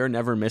 every year,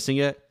 never missing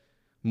it,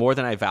 more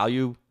than I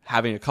value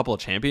having a couple of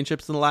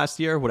championships in the last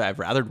year? Would I have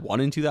rather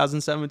won in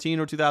 2017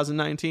 or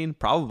 2019?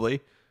 Probably.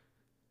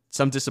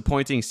 Some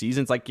disappointing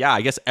seasons, like, yeah,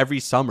 I guess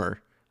every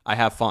summer I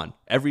have fun.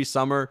 Every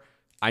summer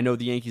I know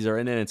the Yankees are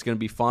in it and it's going to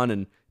be fun.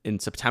 And in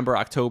September,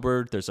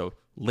 October, there's a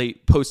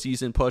late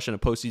postseason push and a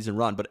postseason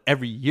run. But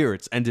every year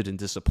it's ended in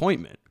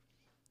disappointment.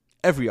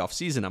 Every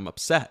offseason I'm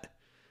upset.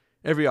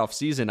 Every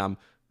offseason I'm,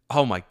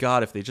 oh my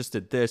God, if they just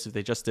did this, if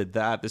they just did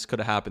that, this could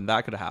have happened,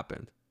 that could have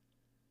happened.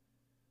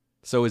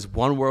 So is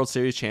one World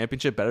Series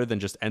championship better than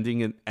just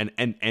ending and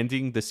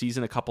ending the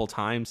season a couple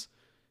times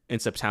in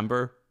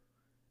September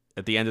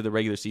at the end of the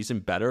regular season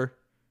better?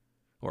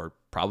 Or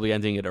probably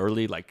ending it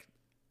early, like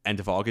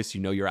end of August,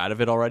 you're out of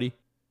it already?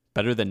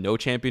 Better than no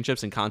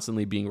championships and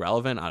constantly being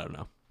relevant? I don't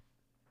know.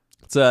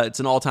 It's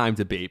an all-time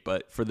debate,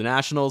 but for the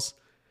Nationals,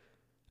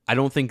 I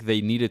don't think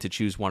they needed to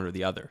choose one or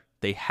the other.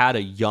 They had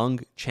a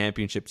young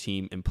championship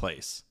team in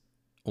place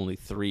only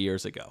 3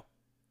 years ago.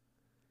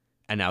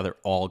 And now they're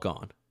all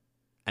gone.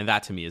 And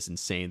that to me is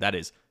insane. That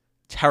is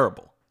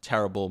terrible,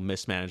 terrible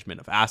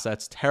mismanagement of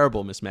assets,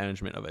 terrible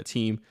mismanagement of a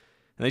team.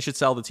 And they should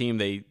sell the team.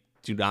 They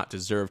do not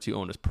deserve to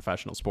own a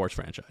professional sports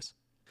franchise.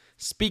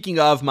 Speaking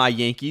of my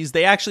Yankees,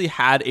 they actually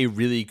had a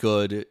really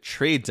good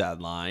trade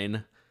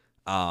deadline.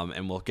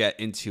 And we'll get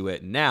into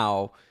it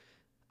now.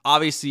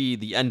 Obviously,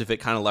 the end of it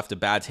kind of left a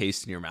bad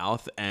taste in your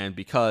mouth. And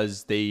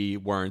because they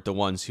weren't the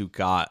ones who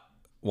got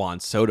Juan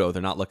Soto,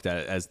 they're not looked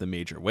at as the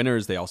major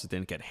winners. They also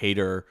didn't get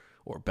Hader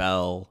or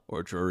Bell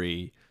or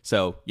Drury.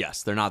 So,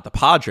 yes, they're not the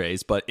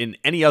Padres. But in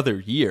any other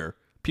year,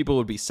 people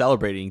would be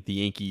celebrating the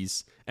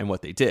Yankees and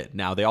what they did.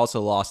 Now, they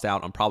also lost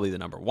out on probably the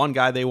number one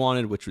guy they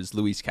wanted, which was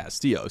Luis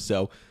Castillo.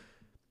 So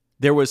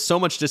there was so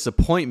much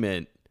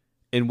disappointment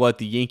in what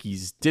the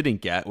Yankees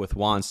didn't get with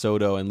Juan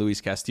Soto and Luis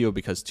Castillo,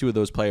 because two of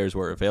those players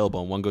were available,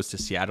 and one goes to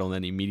Seattle and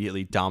then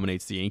immediately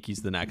dominates the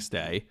Yankees the next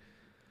day.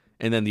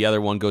 And then the other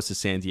one goes to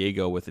San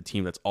Diego with a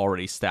team that's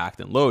already stacked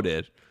and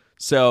loaded.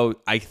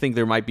 So I think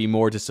there might be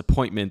more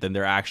disappointment than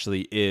there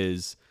actually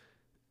is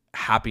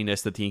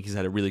happiness that the Yankees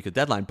had a really good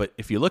deadline. But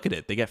if you look at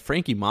it, they get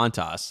Frankie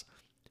Montas,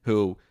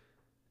 who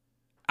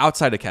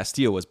outside of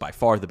Castillo was by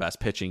far the best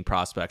pitching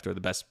prospect or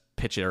the best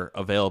pitcher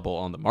available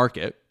on the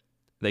market.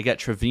 They get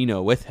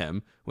Trevino with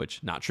him,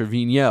 which not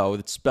Trevino,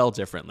 it's spelled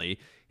differently.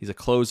 He's a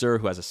closer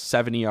who has a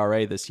 7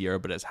 ERA this year,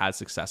 but has had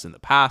success in the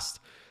past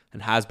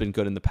and has been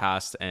good in the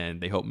past,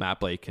 and they hope Matt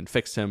Blake can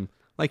fix him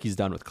like he's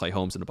done with Clay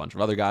Holmes and a bunch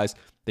of other guys.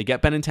 They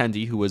get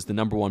Benintendi, who was the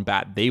number one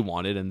bat they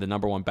wanted, and the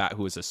number one bat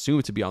who was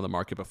assumed to be on the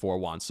market before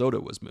Juan Soto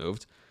was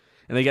moved.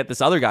 And they get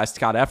this other guy,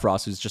 Scott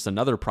Efros, who's just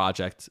another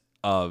project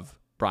of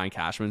Brian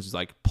Cashman's, who's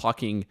like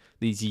plucking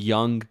these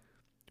young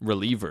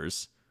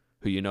relievers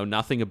who you know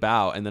nothing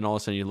about, and then all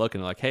of a sudden you look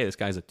and you're like, hey, this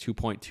guy's a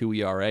 2.2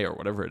 ERA or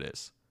whatever it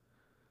is.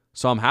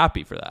 So I'm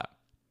happy for that.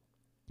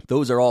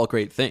 Those are all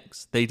great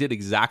things. They did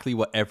exactly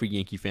what every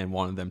Yankee fan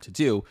wanted them to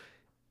do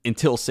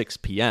until 6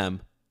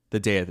 p.m. the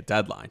day of the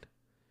deadline.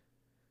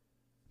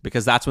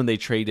 Because that's when they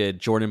traded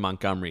Jordan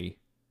Montgomery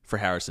for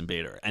Harrison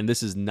Bader. And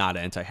this is not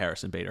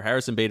anti-Harrison Bader.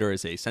 Harrison Bader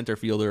is a center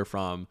fielder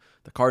from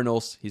the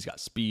Cardinals. He's got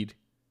speed.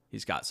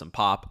 He's got some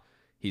pop.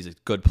 He's a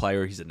good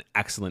player. He's an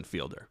excellent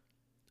fielder.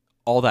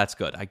 All that's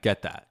good. I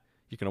get that.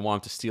 You're going to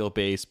want him to steal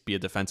base, be a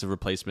defensive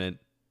replacement,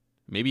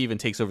 maybe even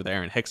takes over the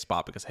Aaron Hicks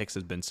spot because Hicks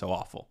has been so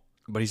awful.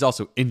 But he's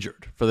also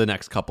injured for the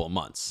next couple of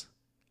months.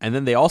 And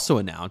then they also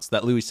announced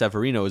that Luis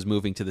Severino is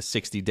moving to the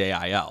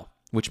 60-day IL,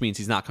 which means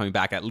he's not coming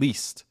back at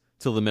least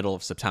till the middle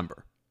of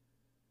September.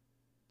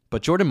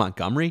 But Jordan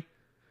Montgomery,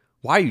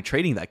 why are you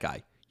trading that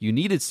guy? You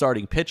needed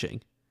starting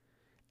pitching.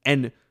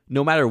 And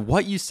no matter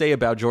what you say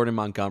about Jordan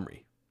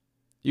Montgomery,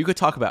 you could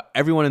talk about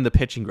everyone in the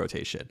pitching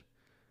rotation.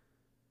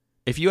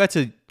 If you had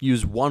to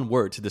use one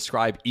word to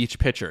describe each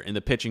pitcher in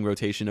the pitching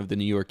rotation of the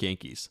New York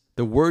Yankees,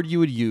 the word you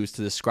would use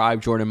to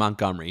describe Jordan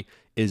Montgomery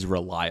is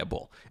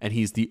reliable. And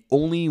he's the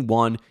only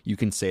one you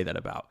can say that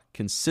about.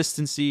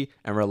 Consistency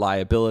and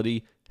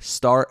reliability,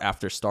 start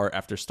after start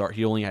after start.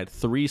 He only had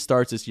 3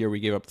 starts this year. We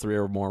gave up 3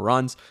 or more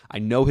runs. I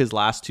know his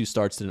last 2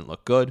 starts didn't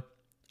look good.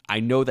 I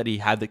know that he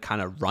had the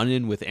kind of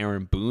run-in with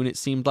Aaron Boone, it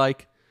seemed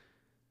like,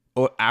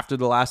 after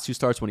the last 2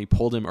 starts when he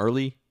pulled him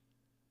early.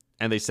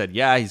 And they said,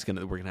 yeah,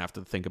 we're going to have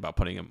to think about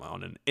putting him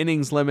on an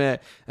innings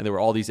limit. And there were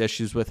all these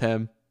issues with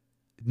him.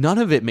 None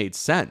of it made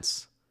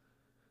sense.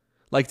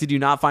 Like, did you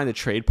not find a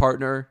trade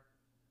partner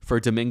for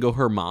Domingo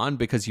Germán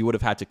because you would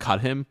have had to cut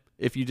him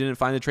if you didn't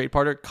find a trade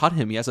partner? Cut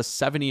him. He has a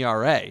 7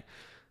 ERA.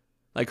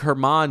 Like,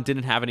 Germán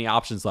didn't have any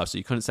options left, so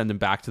you couldn't send him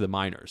back to the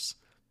minors.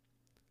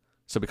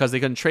 So because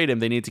they couldn't trade him,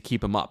 they needed to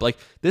keep him up. Like,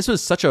 this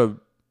was such a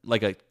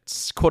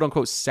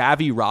quote-unquote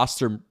savvy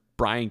roster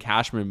Brian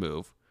Cashman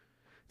move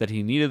that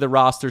he needed the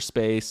roster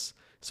space,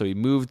 so he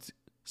moved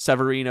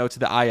Severino to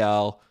the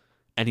IL,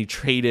 and he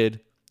traded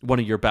one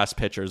of your best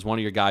pitchers, one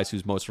of your guys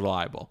who's most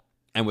reliable.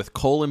 And with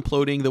Cole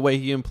imploding the way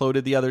he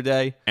imploded the other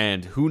day,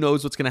 and who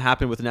knows what's going to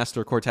happen with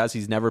Nestor Cortez,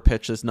 he's never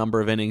pitched this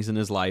number of innings in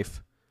his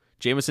life.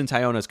 Jamison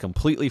Tyona's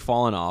completely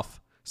fallen off.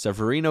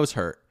 Severino's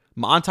hurt.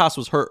 Montas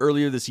was hurt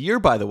earlier this year,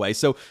 by the way,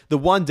 so the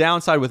one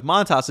downside with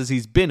Montas is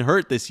he's been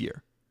hurt this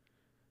year.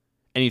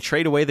 And you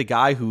trade away the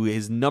guy who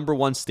his number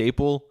one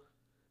staple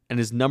and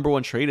his number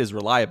one trait is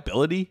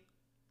reliability?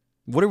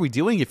 What are we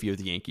doing if you're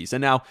the Yankees?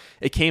 And now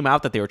it came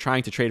out that they were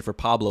trying to trade for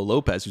Pablo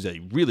Lopez, who's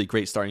a really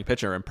great starting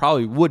pitcher and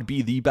probably would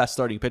be the best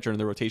starting pitcher in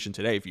the rotation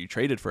today if you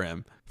traded for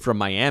him from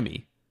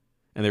Miami.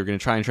 And they were going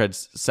to try and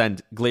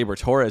send Gleyber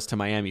Torres to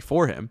Miami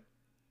for him.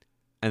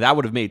 And that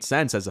would have made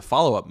sense as a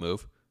follow-up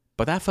move,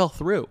 but that fell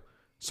through.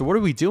 So what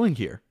are we doing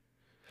here?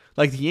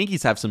 Like, the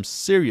Yankees have some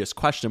serious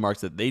question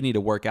marks that they need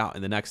to work out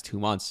in the next 2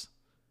 months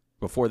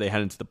before they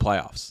head into the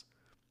playoffs.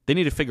 They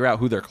need to figure out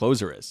who their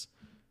closer is.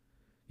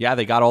 Yeah,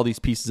 they got all these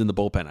pieces in the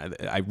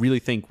bullpen. I really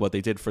think what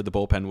they did for the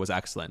bullpen was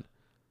excellent.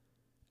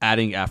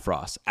 Adding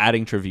Efros,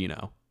 adding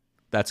Trevino.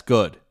 That's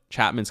good.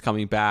 Chapman's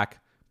coming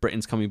back.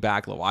 Britton's coming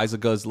back.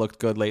 Loaiza's looked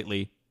good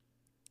lately.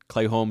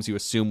 Clay Holmes, you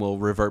assume, will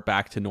revert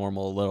back to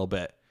normal a little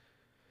bit.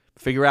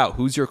 Figure out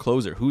who's your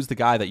closer. Who's the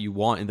guy that you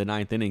want in the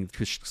 9th inning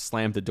to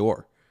slam the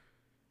door.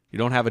 You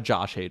don't have a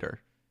Josh Hader.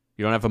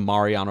 You don't have a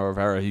Mariano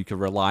Rivera who you can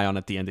rely on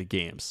at the end of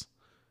games.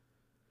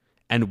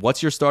 And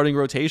what's your starting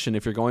rotation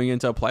if you're going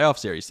into a playoff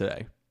series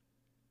today?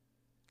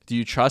 Do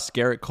you trust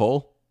Garrett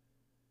Cole?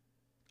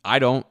 I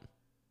don't.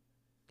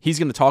 He's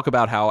going to talk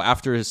about how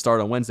after his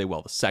start on Wednesday,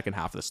 well, the second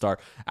half of the start,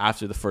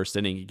 after the first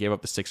inning, he gave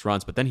up the 6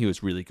 runs, but then he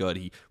was really good.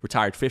 He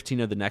retired 15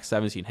 of the next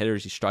 17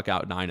 hitters. He struck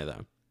out 9 of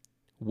them.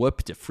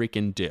 Whoop to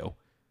freaking do.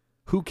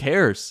 Who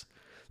cares?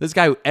 This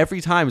guy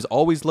every time is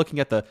always looking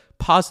at the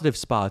positive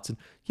spots. And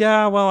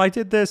yeah, well, I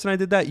did this and I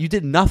did that. You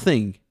did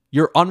nothing.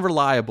 You're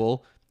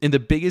unreliable. In the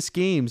biggest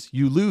games,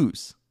 you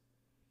lose.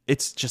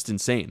 It's just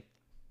insane.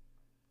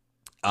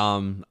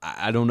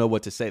 I don't know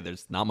what to say.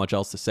 There's not much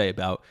else to say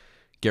about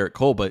Garrett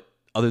Cole, but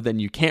other than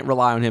you can't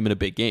rely on him in a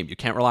big game. You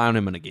can't rely on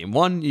him in a game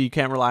 1. You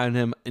can't rely on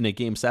him in a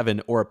game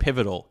 7 or a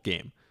pivotal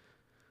game.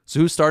 So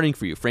who's starting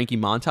for you? Frankie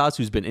Montas,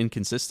 who's been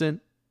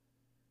inconsistent,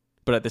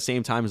 but at the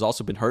same time has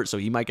also been hurt, so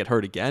he might get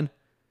hurt again.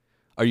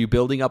 Are you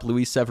building up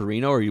Luis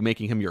Severino, or are you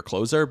making him your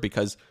closer?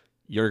 Because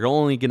you're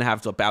only going to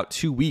have about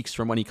 2 weeks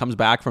from when he comes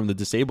back from the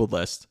disabled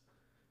list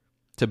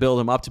to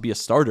build him up to be a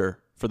starter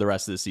for the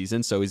rest of the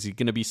season. So is he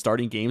going to be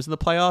starting games in the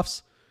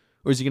playoffs,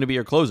 or is he going to be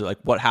your closer? Like,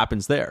 what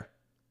happens there?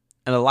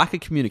 And the lack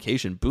of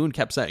communication. Boone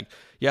kept saying,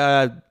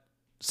 yeah,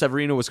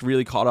 Severino was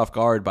really caught off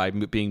guard by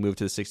being moved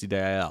to the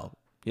 60-day IL.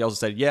 He also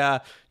said, yeah,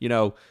 we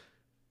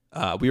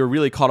were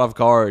really caught off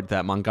guard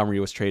that Montgomery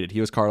was traded.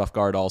 He was caught off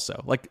guard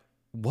also. Like,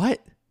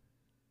 what?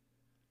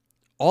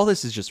 All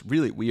this is just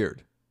really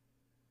weird.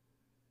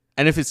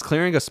 And if it's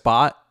clearing a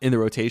spot in the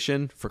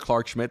rotation for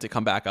Clark Schmidt to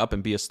come back up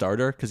and be a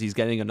starter because he's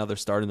getting another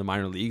start in the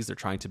minor leagues, they're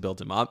trying to build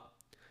him up,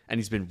 and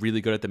he's been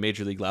really good at the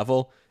major league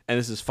level, and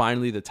this is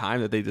finally the time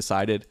that they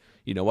decided,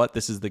 you know what,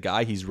 this is the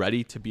guy, he's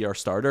ready to be our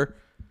starter,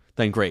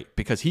 then great,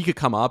 because he could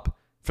come up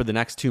for the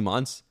next 2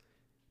 months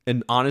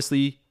and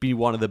honestly be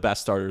one of the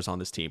best starters on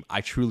this team.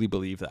 I truly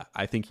believe that.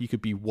 I think he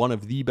could be one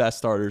of the best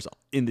starters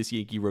in this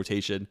Yankee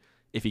rotation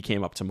if he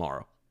came up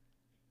tomorrow.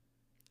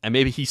 And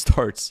maybe he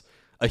starts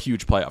a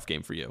huge playoff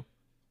game for you.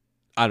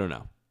 I don't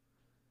know.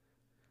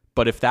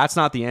 But if that's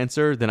not the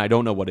answer, then I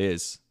don't know what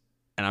is.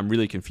 And I'm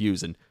really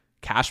confused. And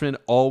Cashman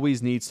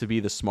always needs to be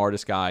the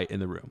smartest guy in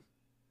the room.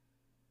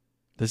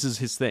 This is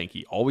his thing.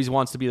 He always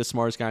wants to be the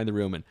smartest guy in the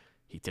room. And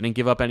he didn't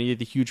give up any of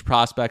the huge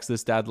prospects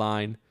this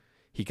deadline.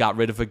 He got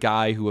rid of a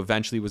guy who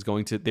eventually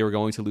they were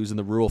going to lose in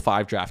the Rule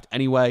 5 draft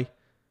anyway.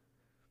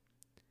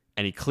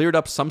 And he cleared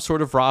up some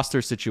sort of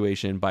roster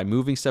situation by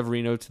moving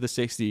Severino to the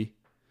 60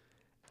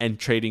 and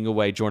trading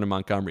away Jordan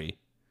Montgomery.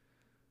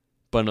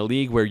 But in a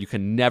league where you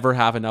can never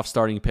have enough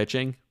starting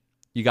pitching,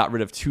 you got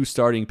rid of 2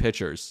 starting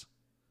pitchers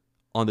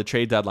on the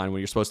trade deadline when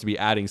you're supposed to be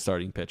adding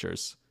starting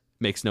pitchers.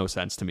 Makes no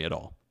sense to me at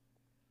all.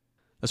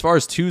 As far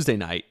as Tuesday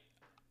night,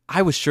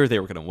 I was sure they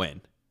were going to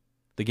win.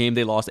 The game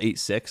they lost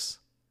 8-6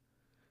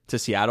 to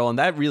Seattle, and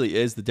that really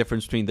is the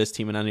difference between this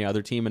team and any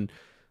other team. And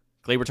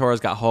Gleyber Torres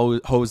got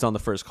hosed on the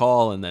first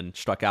call and then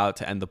struck out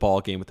to end the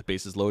ball game with the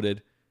bases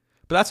loaded.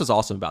 But that's what's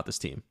awesome about this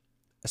team,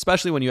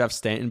 especially when you have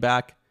Stanton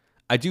back.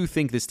 I do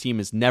think this team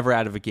is never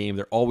out of a game.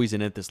 They're always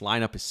in it. This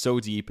lineup is so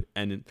deep,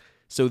 and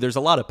so there's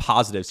a lot of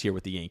positives here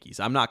with the Yankees.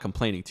 I'm not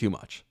complaining too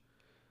much.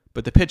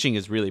 But the pitching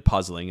is really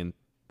puzzling, and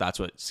that's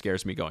what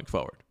scares me going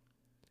forward.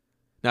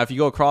 Now, if you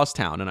go across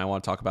town, and I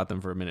want to talk about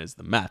them for a minute, is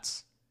the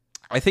Mets.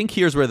 I think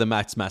here's where the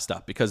Mets messed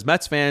up, because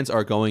Mets fans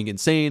are going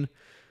insane.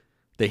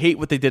 They hate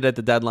what they did at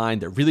the deadline.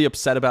 They're really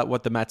upset about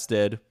what the Mets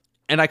did.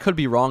 And I could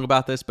be wrong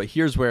about this, but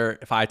here's where,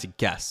 if I had to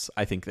guess,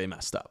 I think they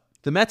messed up.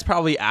 The Mets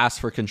probably asked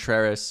for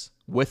Contreras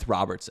with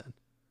Robertson.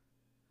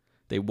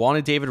 They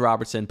wanted David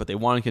Robertson, but they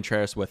wanted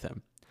Contreras with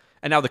him.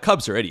 And now the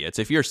Cubs are idiots.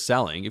 If you're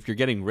selling, if you're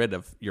getting rid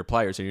of your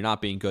players and you're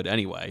not being good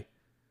anyway,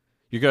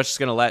 you're just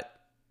going to let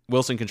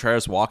Wilson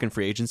Contreras walk in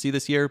free agency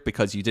this year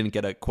because you didn't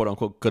get a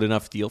quote-unquote good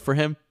enough deal for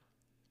him.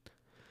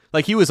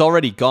 Like, he was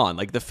already gone.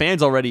 Like, the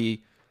fans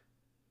already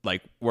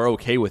were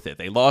okay with it.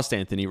 They lost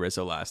Anthony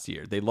Rizzo last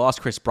year. They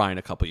lost Chris Bryant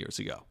a couple years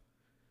ago.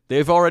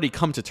 They've already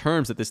come to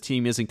terms that this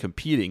team isn't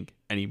competing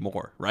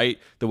anymore, right?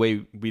 The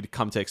way we'd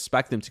come to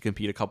expect them to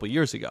compete a couple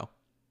years ago.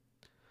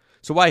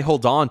 So why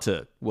hold on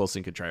to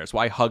Wilson Contreras?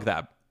 Why hug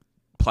that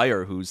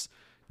player who's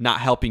not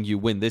helping you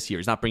win this year?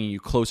 He's not bringing you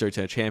closer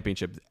to a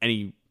championship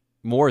any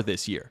more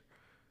this year.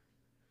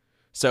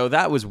 So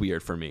that was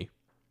weird for me.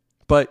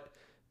 But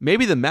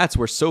maybe the Mets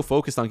were so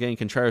focused on getting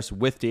Contreras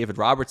with David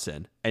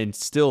Robertson and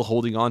still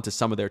holding on to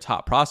some of their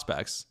top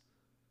prospects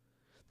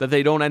that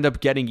they don't end up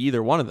getting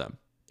either one of them.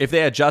 If they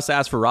had just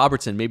asked for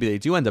Robertson, maybe they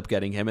do end up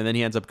getting him, and then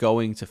he ends up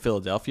going to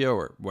Philadelphia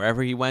or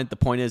wherever he went. The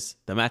point is,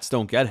 the Mets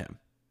don't get him.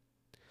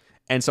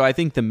 And so I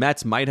think the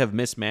Mets might have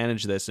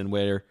mismanaged this in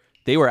where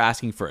they were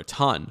asking for a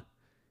ton,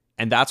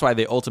 and that's why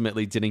they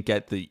ultimately didn't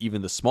get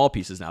even the small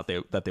pieces now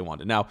that they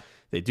wanted. Now,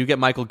 they do get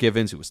Michael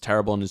Givens, who was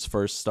terrible in his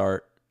first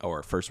start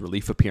or first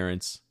relief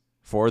appearance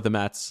for the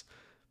Mets.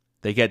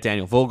 They get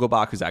Daniel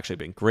Vogelbach, who's actually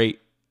been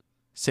great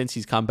since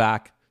he's come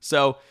back.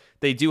 So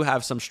they do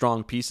have some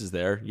strong pieces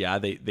there. Yeah,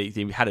 they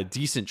had a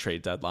decent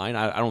trade deadline.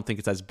 I don't think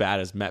it's as bad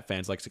as Met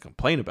fans like to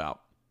complain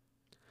about.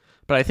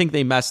 But I think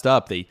they messed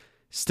up. They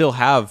still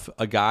have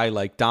a guy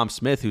like Dom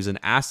Smith, who's an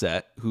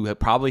asset, who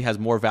probably has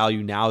more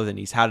value now than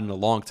he's had in a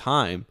long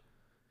time.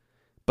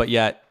 But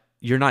yet,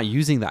 you're not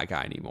using that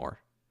guy anymore.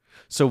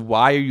 So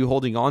why are you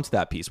holding on to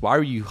that piece? Why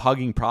are you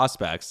hugging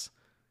prospects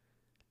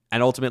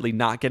and ultimately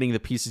not getting the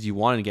pieces you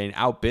wanted and getting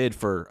outbid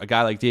for a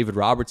guy like David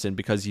Robertson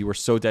because you were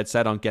so dead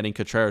set on getting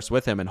Contreras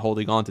with him and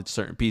holding on to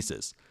certain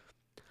pieces?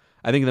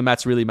 I think the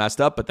Mets really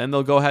messed up, but then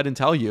they'll go ahead and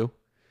tell you,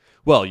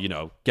 well,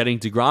 getting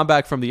DeGrom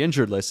back from the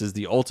injured list is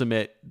the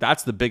ultimate,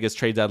 that's the biggest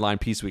trade deadline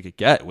piece we could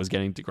get, was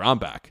getting DeGrom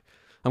back.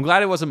 I'm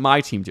glad it wasn't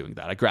my team doing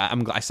that.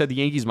 I said the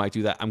Yankees might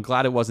do that. I'm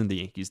glad it wasn't the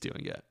Yankees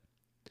doing it.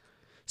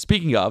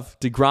 Speaking of,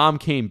 DeGrom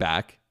came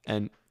back,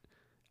 and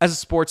as a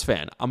sports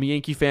fan, I'm a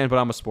Yankee fan, but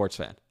I'm a sports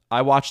fan.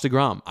 I watch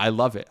DeGrom. I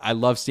love it. I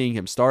love seeing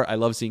him start. I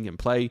love seeing him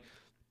play.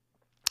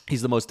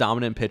 He's the most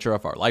dominant pitcher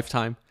of our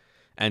lifetime.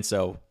 And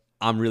so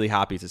I'm really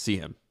happy to see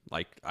him.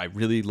 Like, I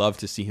really love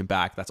to see him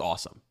back. That's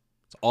awesome.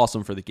 It's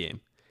awesome for the game.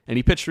 And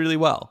he pitched really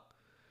well.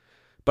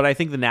 But I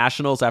think the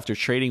Nationals, after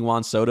trading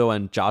Juan Soto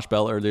and Josh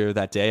Bell earlier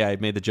that day, I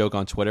made the joke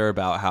on Twitter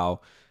about how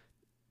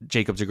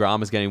Jacob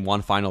deGrom is getting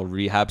one final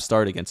rehab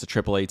start against a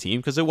AAA team,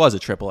 because it was a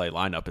AAA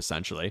lineup,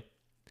 essentially.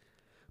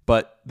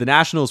 But the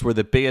Nationals were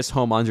the biggest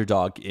home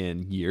underdog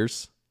in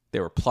years. They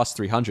were plus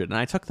 300, and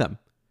I took them.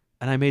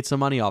 And I made some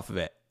money off of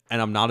it.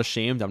 And I'm not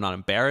ashamed. I'm not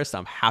embarrassed.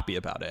 I'm happy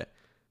about it.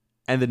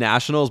 And the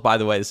Nationals, by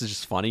the way, this is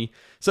just funny.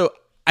 So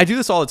I do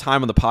this all the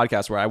time on the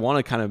podcast where I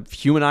want to kind of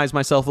humanize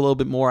myself a little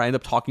bit more. I end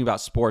up talking about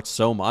sports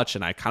so much,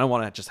 and I kind of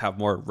want to just have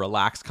more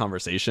relaxed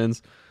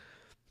conversations.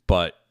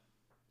 But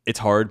it's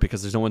hard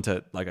because there's no one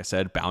to, like I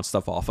said, bounce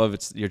stuff off of.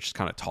 You're just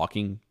kind of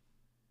talking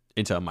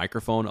into a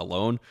microphone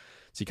alone.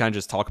 So you kind of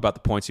just talk about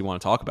the points you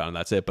want to talk about, and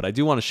that's it. But I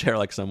do want to share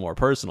like some more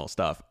personal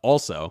stuff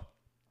also.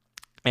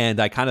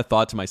 And I kind of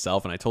thought to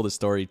myself, and I told this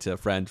story to a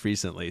friend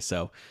recently,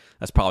 so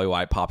that's probably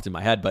why it popped in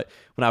my head. But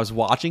when I was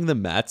watching the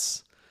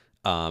Mets,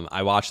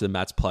 I watched the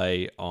Mets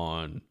play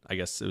on, I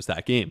guess it was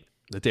that game,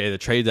 the day of the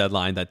trade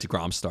deadline that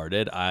DeGrom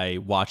started. I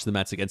watched the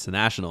Mets against the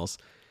Nationals,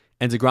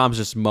 and DeGrom's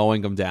just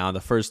mowing them down.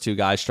 The first two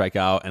guys strike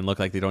out and look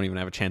like they don't even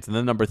have a chance. And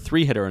then the number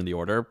 3 hitter in the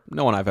order,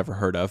 no one I've ever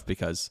heard of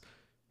because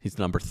he's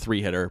the number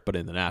 3 hitter, but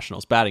in the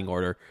Nationals batting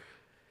order,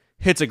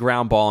 hits a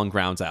ground ball and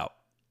grounds out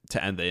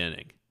to end the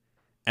inning.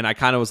 And I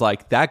kind of was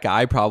like, that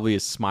guy probably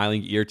is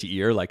smiling ear to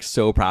ear, like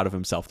so proud of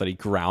himself that he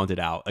grounded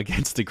out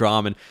against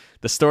DeGrom. And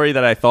the story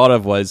that I thought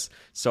of was,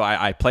 so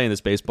I play in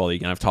this baseball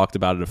league, and I've talked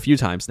about it a few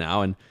times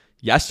now. And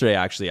yesterday,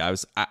 actually,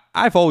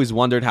 I've always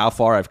wondered how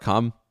far I've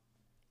come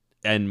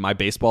and my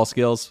baseball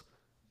skills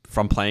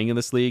from playing in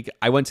this league.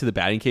 I went to the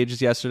batting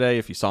cages yesterday.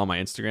 If you saw my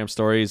Instagram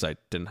stories, I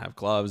didn't have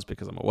gloves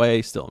because I'm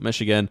away, still in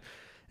Michigan.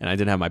 And I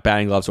didn't have my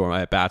batting gloves or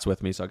my bats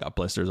with me, so I got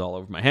blisters all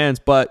over my hands.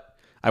 But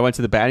I went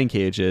to the batting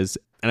cages,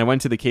 and I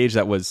went to the cage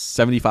that was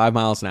 75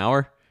 miles an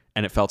hour,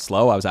 and it felt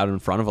slow. I was out in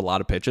front of a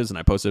lot of pitches, and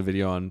I posted a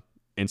video on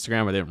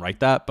Instagram. I didn't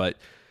write that, but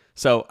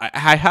so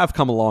I have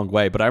come a long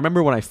way. But I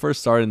remember when I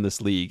first started in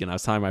this league, and I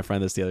was telling my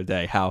friend this the other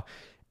day, how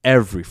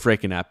every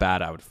freaking at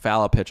bat I would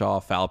foul a pitch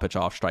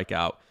off, strike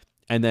out.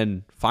 And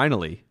then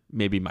finally,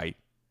 maybe my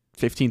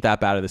 15th at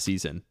bat of the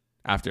season,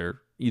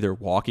 after either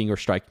walking or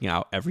striking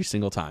out every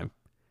single time,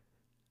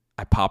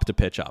 I popped a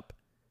pitch up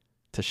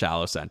to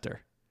shallow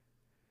center.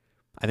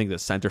 I think the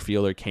center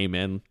fielder came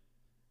in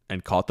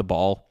and caught the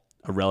ball,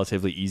 a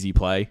relatively easy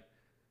play.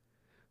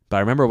 But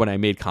I remember when I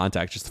made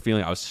contact, just the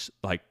feeling I was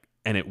like,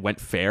 and it went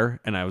fair,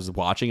 and I was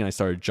watching, and I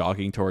started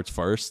jogging towards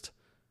first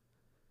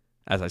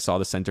as I saw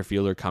the center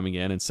fielder coming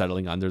in and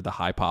settling under the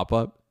high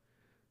pop-up.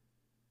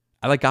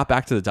 I like got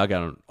back to the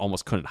dugout and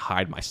almost couldn't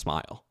hide my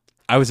smile.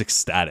 I was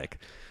ecstatic.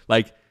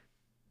 Like,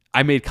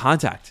 I made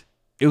contact.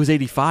 It was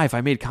 85.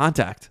 I made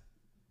contact.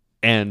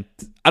 And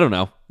I don't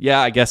know. Yeah,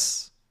 I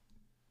guess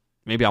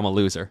maybe I'm a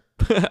loser.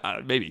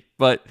 Maybe.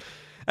 But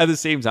at the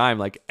same time,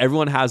 like,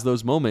 everyone has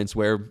those moments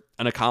where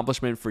an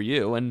accomplishment for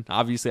you, and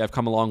obviously I've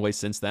come a long way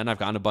since then. I've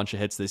gotten a bunch of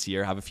hits this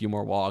year, have a few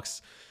more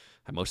walks.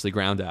 I mostly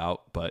ground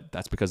out, but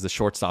that's because the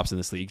shortstops in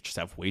this league just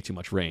have way too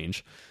much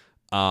range.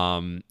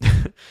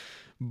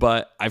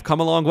 But I've come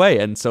a long way,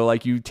 and so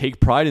like you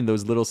take pride in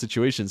those little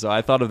situations. So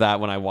I thought of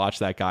that when I watched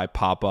that guy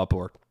pop up,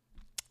 or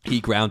he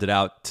grounded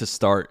out to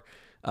start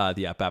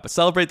the at-bat. But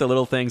celebrate the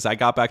little things. I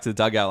got back to the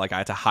dugout, like I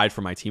had to hide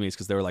from my teammates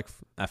because they were like,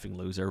 effing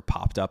loser,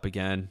 popped up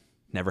again.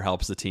 Never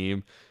helps the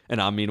team.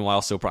 And I'm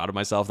meanwhile so proud of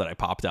myself that I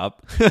popped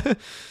up.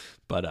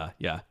 But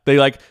yeah, they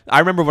like, I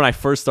remember when I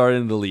first started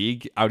in the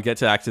league, I would get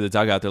back to the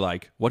dugout. They're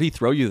like, what did he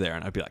throw you there?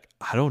 And I'd be like,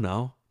 I don't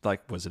know.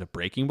 Like, was it a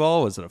breaking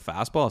ball? Was it a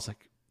fastball? It's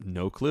like,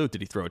 no clue.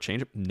 Did he throw a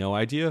changeup? No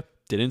idea.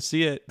 Didn't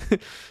see it.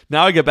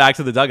 Now I get back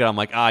to the dugout. I'm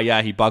like,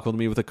 yeah, he buckled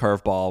me with a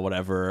curveball,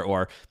 whatever.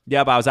 Or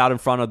yeah, but I was out in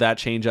front of that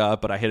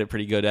changeup, but I hit it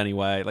pretty good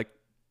anyway. Like,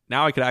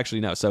 now I could actually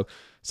know. So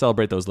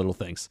celebrate those little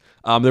things.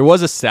 There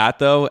was a stat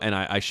though, and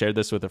I shared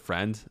this with a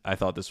friend. I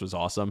thought this was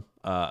awesome.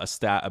 A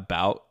stat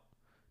about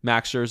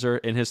Max Scherzer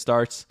in his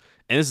starts.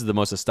 And this is the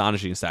most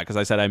astonishing stat because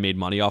I said I made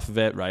money off of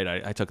it,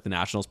 right? I took the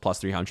Nationals plus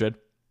 300.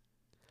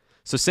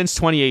 So since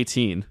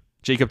 2018,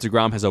 Jacob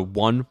deGrom has a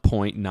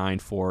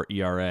 1.94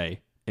 ERA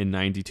in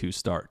 92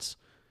 starts,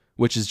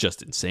 which is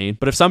just insane.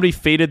 But if somebody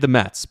faded the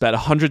Mets, bet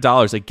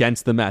 $100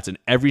 against the Mets in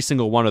every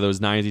single one of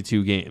those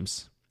 92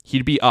 games,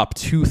 he'd be up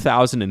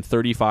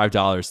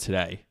 $2,035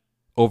 today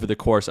over the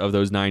course of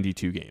those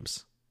 92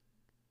 games.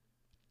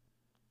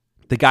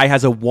 The guy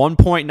has a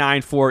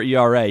 1.94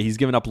 ERA. He's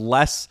given up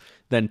less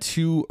than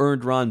 2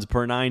 earned runs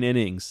per 9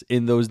 innings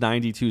in those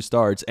 92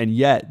 starts. And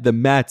yet the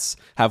Mets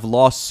have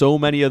lost so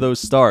many of those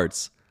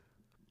starts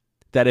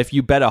that if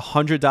you bet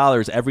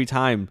 $100 every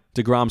time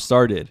deGrom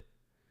started,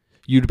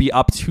 you'd be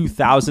up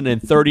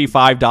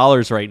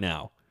 $2,035 right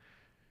now.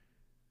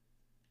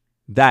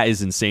 That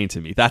is insane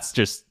to me. That's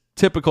just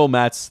typical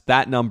Mets.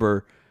 That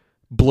number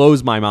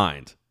blows my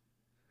mind.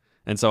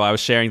 And so I was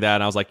sharing that,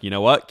 and I was like, you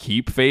know what?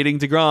 Keep fading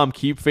DeGrom,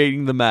 keep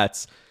fading the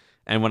Mets.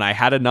 And when I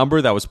had a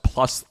number that was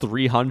plus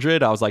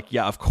 300, I was like,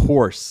 yeah, of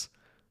course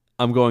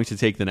I'm going to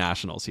take the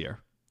Nationals here.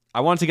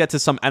 I wanted to get to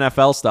some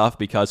NFL stuff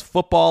because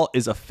football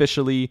is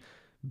officially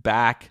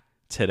back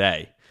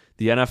today.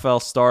 The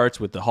NFL starts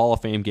with the Hall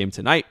of Fame game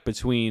tonight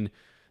between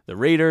the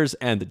Raiders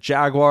and the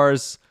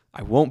Jaguars.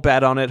 I won't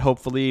bet on it,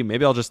 hopefully.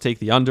 Maybe I'll just take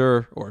the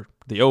under or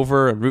the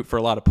over and root for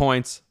a lot of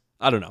points.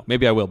 I don't know.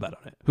 Maybe I will bet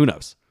on it. Who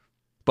knows?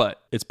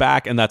 But it's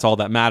back, and that's all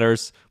that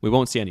matters. We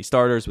won't see any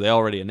starters. They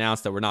already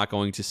announced that we're not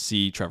going to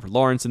see Trevor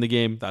Lawrence in the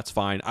game. That's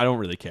fine. I don't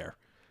really care.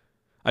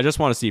 I just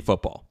want to see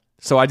football.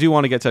 So I do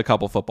want to get to a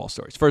couple football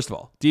stories. First of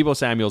all, Deebo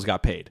Samuel's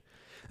got paid.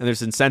 And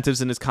there's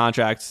incentives in his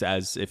contract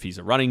as if he's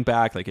a running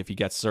back, like if he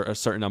gets a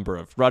certain number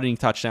of running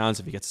touchdowns,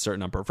 if he gets a certain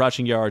number of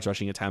rushing yards,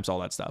 rushing attempts, all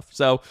that stuff.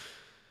 So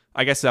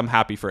I guess I'm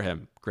happy for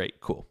him. Great,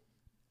 cool.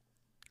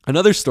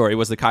 Another story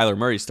was the Kyler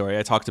Murray story.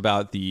 I talked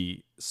about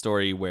the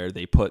story where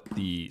they put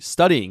the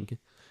studying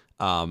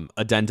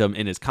addendum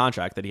in his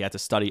contract that he had to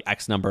study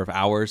X number of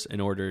hours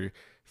in order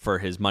for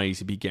his money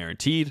to be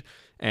guaranteed,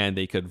 and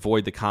they could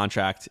void the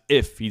contract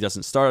if he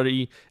doesn't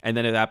study. And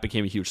then that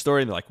became a huge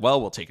story. And they're like,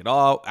 well, we'll take it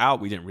all out.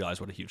 We didn't realize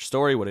what a huge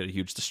story, what a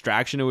huge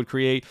distraction it would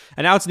create.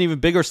 And now it's an even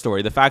bigger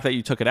story. The fact that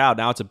you took it out,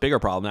 now it's a bigger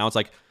problem. Now it's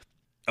like,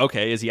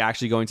 okay, is he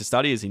actually going to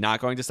study? Is he not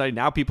going to study?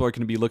 Now people are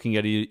going to be looking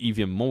at it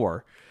even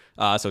more.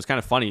 So it's kind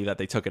of funny that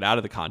they took it out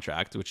of the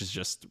contract, which is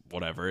just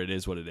whatever. It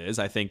is what it is.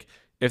 I think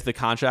if the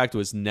contract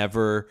was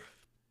never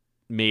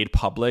made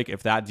public,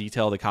 if that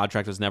detail of the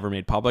contract was never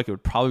made public, it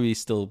would probably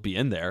still be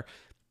in there.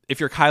 If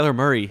you're Kyler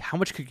Murray, how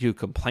much could you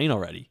complain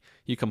already?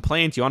 You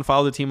complained, you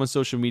unfollowed the team on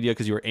social media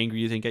because you were angry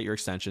you didn't get your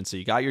extension. So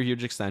you got your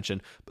huge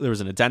extension, but there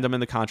was an addendum in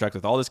the contract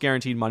with all this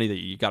guaranteed money that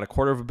you got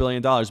 $250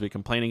 million, but you're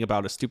complaining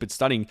about a stupid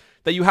studying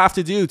that you have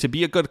to do to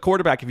be a good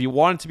quarterback. If you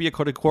wanted to be a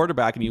good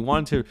quarterback and you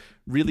wanted to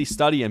really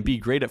study and be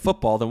great at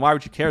football, then why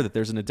would you care that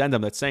there's an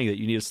addendum that's saying that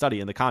you need to study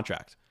in the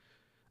contract?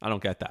 I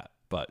don't get that,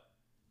 but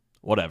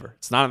whatever.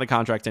 It's not in the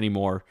contract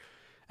anymore.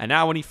 And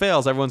now when he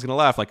fails, everyone's going to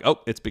laugh like, oh,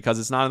 it's because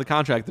it's not in the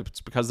contract.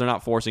 It's because they're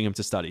not forcing him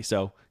to study.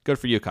 So good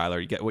for you, Kyler.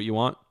 You get what you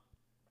want.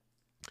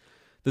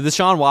 The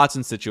Deshaun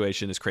Watson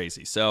situation is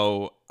crazy.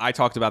 So I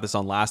talked about this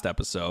on last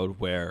episode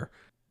where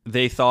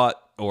they thought,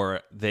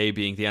 or they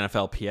being the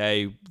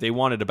NFLPA, they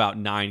wanted about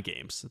 9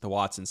 games. The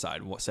Watson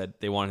side said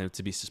they wanted him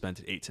to be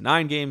suspended 8 to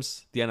 9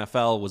 games. The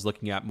NFL was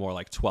looking at more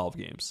like 12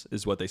 games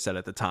is what they said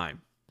at the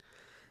time.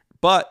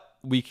 But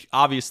we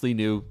obviously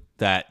knew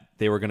that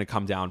they were going to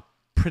come down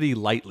pretty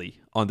lightly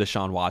on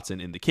Deshaun Watson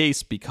in the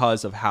case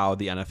because of how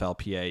the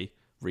NFLPA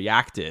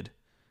reacted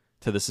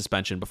to the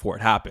suspension before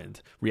it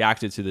happened,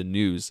 reacted to the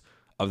news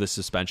of the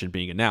suspension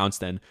being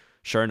announced. And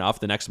sure enough,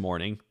 the next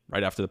morning,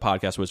 right after the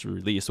podcast was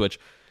released, which,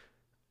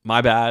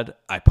 my bad,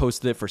 I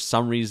posted it for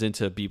some reason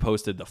to be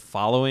posted the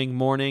following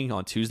morning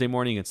on Tuesday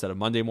morning instead of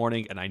Monday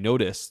morning. And I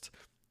noticed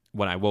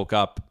when I woke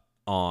up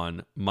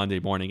on Monday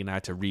morning and I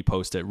had to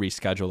repost it,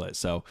 reschedule it.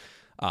 So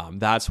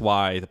that's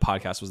why the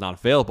podcast was not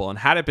available. And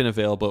had it been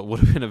available, it would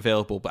have been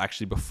available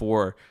actually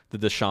before the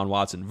Deshaun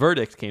Watson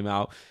verdict came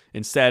out.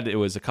 Instead, it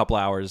was a couple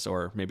hours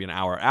or maybe an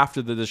hour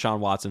after the Deshaun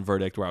Watson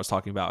verdict where I was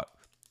talking about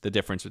the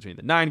difference between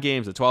the 9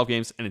 games, the 12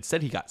 games, and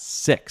instead he got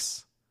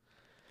 6.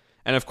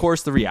 And of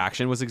course, the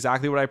reaction was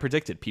exactly what I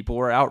predicted. People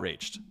were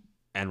outraged,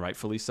 and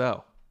rightfully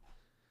so.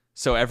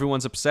 So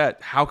everyone's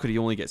upset. How could he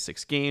only get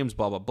 6 games?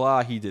 Blah, blah,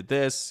 blah. He did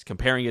this,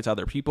 comparing it to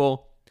other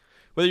people.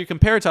 Whether you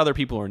compare it to other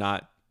people or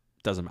not,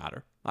 doesn't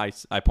matter.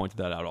 I pointed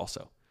that out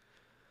also.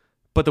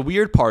 But the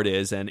weird part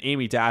is, and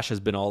Amy Dash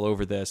has been all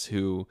over this,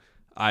 who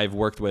I've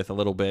worked with a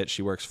little bit.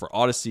 She works for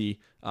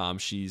Odyssey.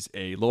 She's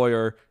a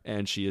lawyer,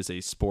 and she is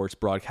a sports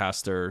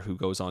broadcaster who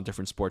goes on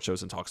different sports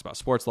shows and talks about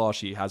sports law.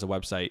 She has a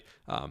website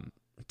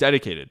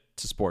dedicated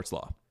to sports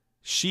law.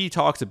 She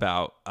talked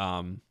about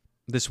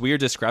this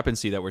weird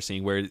discrepancy that we're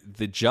seeing where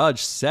the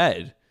judge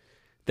said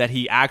that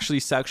he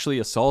actually sexually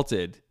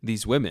assaulted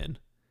these women.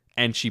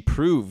 And she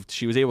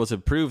was able to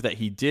prove that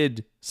he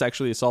did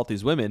sexually assault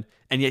these women,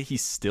 and yet he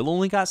still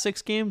only got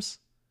 6 games?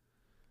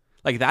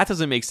 Like, that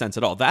doesn't make sense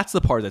at all. That's the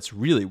part that's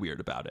really weird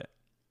about it.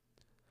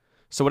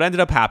 So what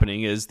ended up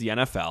happening is the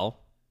NFL,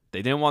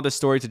 they didn't want this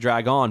story to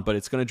drag on, but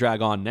it's going to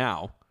drag on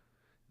now.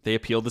 They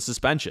appealed the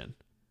suspension.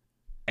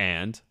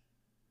 And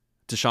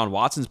Deshaun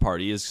Watson's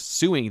party is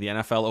suing the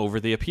NFL over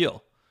the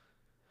appeal.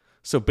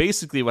 So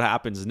basically what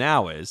happens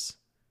now is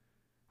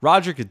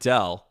Roger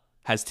Goodell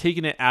has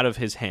taken it out of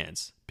his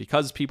hands.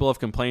 Because people have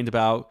complained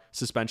about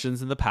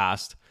suspensions in the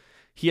past,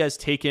 he has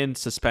taken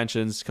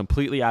suspensions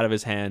completely out of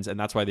his hands, and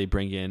that's why they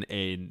bring in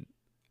an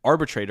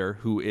arbitrator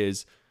who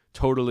is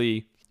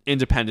totally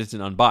independent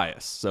and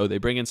unbiased. So they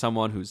bring in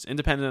someone who's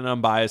independent and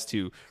unbiased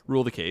to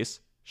rule the case.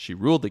 She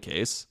ruled the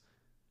case.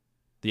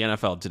 The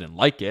NFL didn't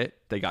like it.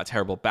 They got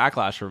terrible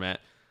backlash from it.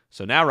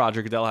 So now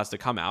Roger Goodell has to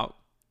come out,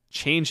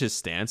 change his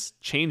stance,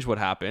 change what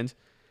happened,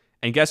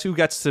 and guess who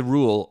gets to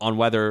rule on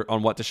what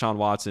Deshaun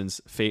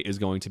Watson's fate is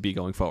going to be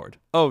going forward?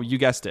 Oh, you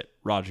guessed it,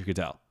 Roger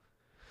Goodell.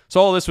 So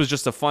all this was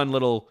just a fun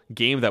little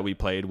game that we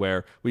played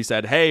where we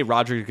said, hey,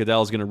 Roger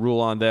Goodell is going to rule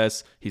on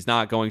this. He's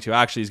not going to.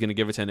 Actually, he's going to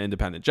give it to an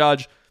independent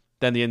judge.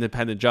 Then the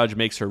independent judge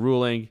makes her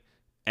ruling.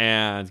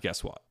 And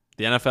guess what?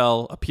 The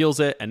NFL appeals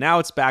it, and now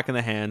it's back in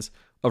the hands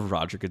of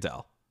Roger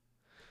Goodell.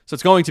 So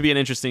it's going to be an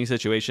interesting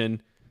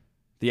situation.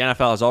 The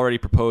NFL has already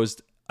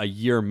proposed a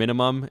year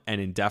minimum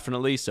and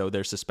indefinitely, so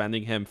they're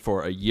suspending him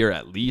for a year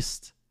at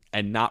least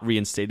and not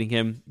reinstating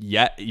him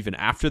yet, even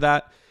after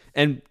that.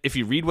 And if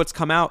you read what's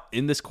come out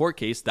in this court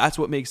case, that's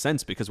what makes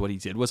sense because what he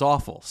did was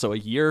awful. So a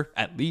year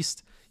at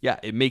least, yeah,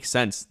 it makes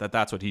sense that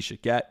that's what he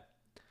should get.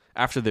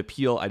 After the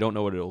appeal, I don't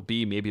know what it'll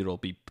be. Maybe it'll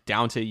be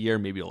down to a year.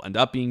 Maybe it'll end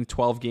up being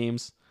 12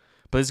 games.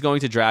 But it's going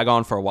to drag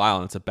on for a while,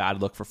 and it's a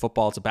bad look for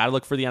football. It's a bad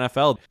look for the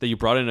NFL that you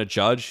brought in a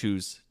judge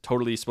who's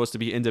totally supposed to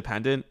be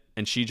independent,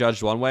 and she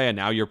judged one way, and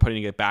now you're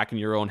putting it back in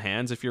your own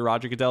hands if you're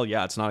Roger Goodell.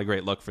 Yeah, it's not a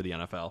great look for the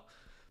NFL.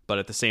 But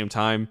at the same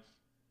time,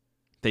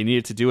 they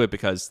needed to do it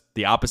because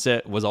the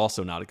opposite was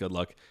also not a good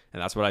look.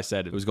 And that's what I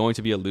said. It was going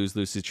to be a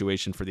lose-lose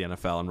situation for the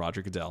NFL and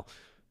Roger Goodell,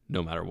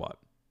 no matter what.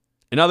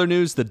 In other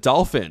news, the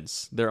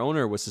Dolphins, their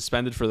owner was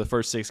suspended for the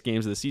first 6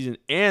 games of the season,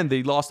 and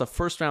they lost a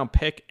first-round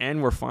pick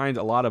and were fined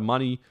a lot of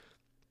money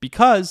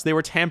because they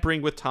were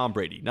tampering with Tom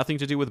Brady. Nothing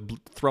to do with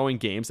throwing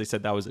games. They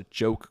said that was a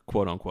joke,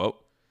 quote-unquote.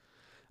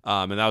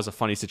 And that was a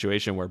funny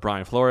situation where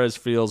Brian Flores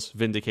feels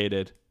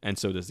vindicated, and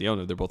so does the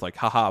owner. They're both like,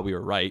 haha, we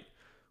were right.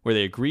 Where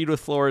they agreed with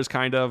Flores,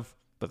 kind of,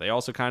 but they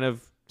also kind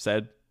of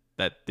said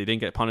that they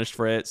didn't get punished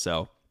for it,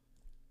 so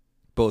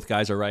both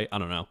guys are right. I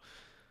don't know.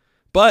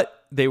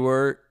 But they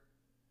were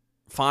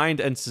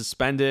fined and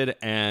suspended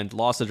and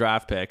lost a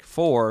draft pick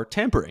for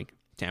tampering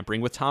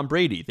with Tom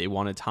Brady. They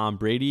wanted Tom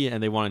Brady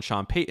and they wanted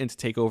Sean Payton to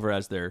take over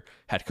as their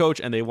head coach,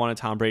 and they wanted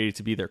Tom Brady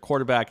to be their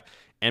quarterback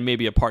and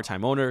maybe a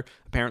part-time owner.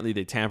 Apparently,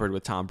 they tampered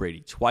with Tom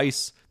Brady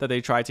twice that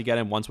they tried to get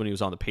him, once when he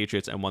was on the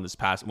Patriots and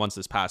once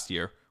this past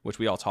year, which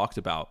we all talked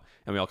about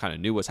and we all kind of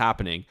knew was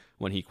happening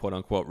when he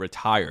quote-unquote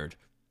retired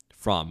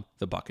from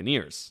the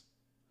Buccaneers.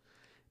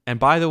 And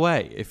by the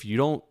way, if you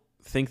don't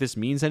think this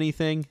means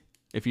anything,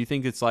 if you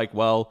think it's like,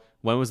 well,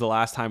 when was the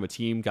last time a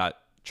team got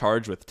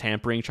charged with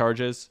tampering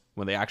charges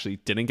when they actually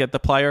didn't get the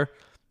player?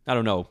 I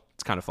don't know.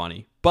 It's kind of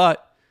funny.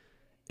 But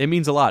it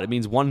means a lot. It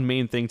means one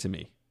main thing to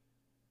me.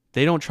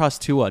 They don't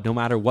trust Tua no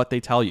matter what they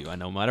tell you. And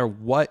no matter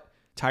what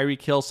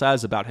Tyreek Hill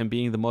says about him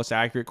being the most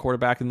accurate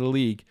quarterback in the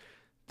league,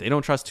 they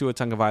don't trust Tua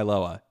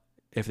Tagovailoa.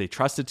 If they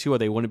trusted Tua,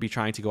 they wouldn't be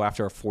trying to go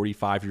after a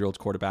 45-year-old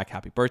quarterback.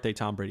 Happy birthday,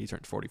 Tom Brady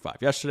turned 45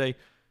 yesterday.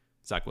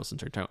 Zach Wilson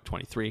turned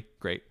 23.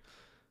 Great.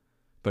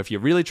 But if you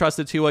really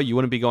trusted Tua, you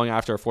wouldn't be going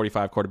after a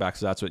 45 quarterback,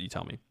 so that's what you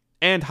tell me.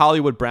 And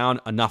Hollywood Brown,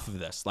 enough of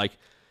this. Like,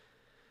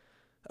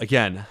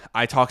 again,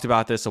 I talked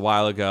about this a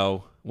while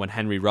ago when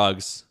Henry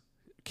Ruggs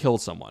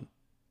killed someone.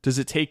 Does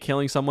it take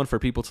killing someone for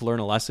people to learn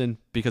a lesson?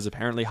 Because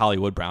apparently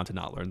Hollywood Brown did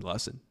not learn the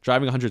lesson.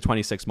 Driving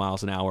 126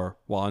 miles an hour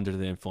while under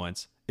the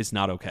influence is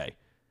not okay.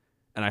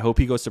 And I hope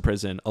he goes to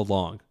prison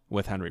along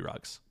with Henry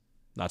Ruggs.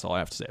 That's all I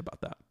have to say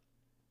about that.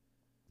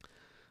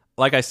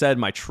 Like I said,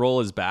 my troll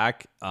is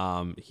back.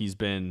 He's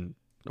been,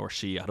 or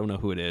she, I don't know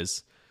who it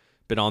is,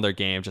 been on their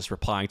game, just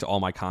replying to all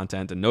my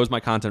content and knows my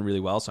content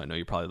really well. So I know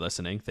you're probably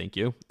listening. Thank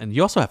you. And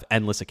you also have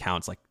endless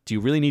accounts. Like, do you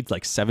really need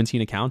like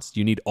 17 accounts? Do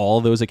you need all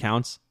those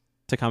accounts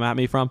to come at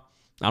me from?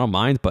 I don't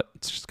mind, but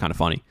it's just kind of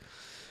funny.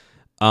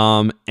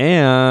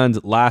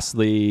 And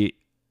lastly,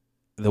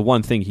 the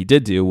one thing he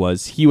did do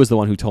was he was the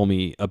one who told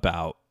me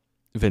about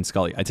Vin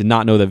Scully. I did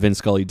not know that Vin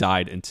Scully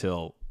died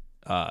until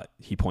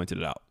he pointed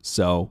it out.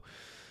 So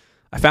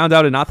I found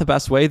out in not the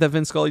best way that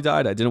Vin Scully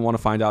died. I didn't want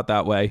to find out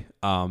that way.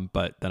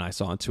 But then I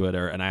saw on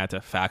Twitter and I had to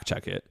fact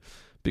check it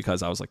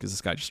because I was like, is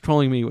this guy just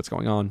trolling me? What's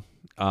going on?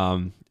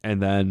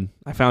 And then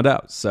I found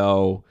out.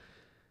 So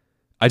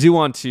I do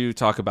want to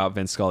talk about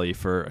Vin Scully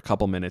for a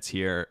couple minutes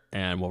here,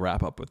 and we'll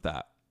wrap up with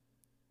that.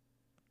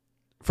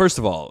 First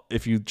of all,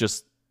 if you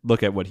just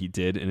look at what he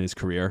did in his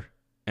career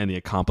and the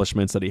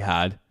accomplishments that he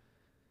had,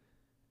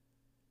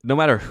 no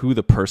matter who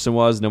the person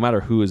was, no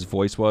matter who his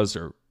voice was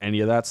or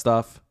any of that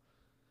stuff,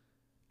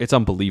 it's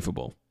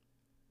unbelievable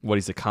what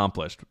he's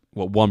accomplished,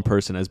 what one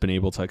person has been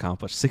able to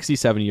accomplish.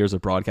 67 years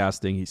of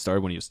broadcasting. He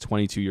started when he was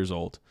 22 years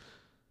old.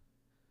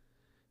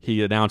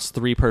 He announced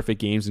 3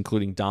 perfect games,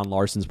 including Don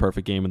Larson's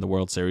perfect game in the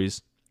World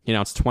Series. He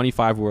announced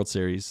 25 World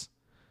Series,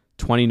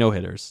 20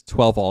 no-hitters,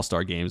 12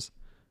 All-Star games.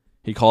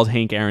 He called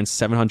Hank Aaron's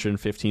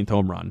 715th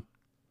home run.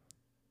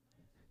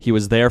 He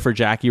was there for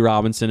Jackie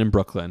Robinson in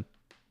Brooklyn.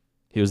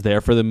 He was there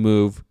for the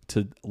move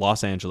to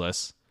Los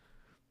Angeles.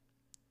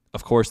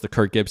 Of course, the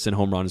Kirk Gibson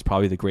home run is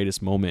probably the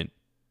greatest moment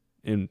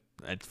in,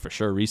 for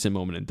sure, recent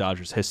moment in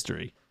Dodgers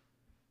history.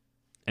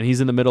 And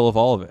he's in the middle of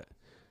all of it.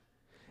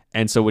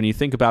 And so when you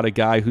think about a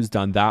guy who's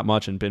done that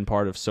much and been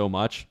part of so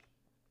much,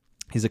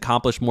 he's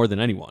accomplished more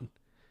than anyone.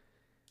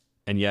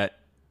 And yet,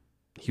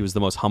 he was the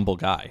most humble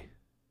guy.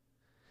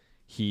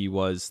 He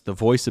was the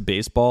voice of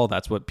baseball.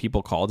 That's what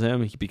people called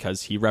him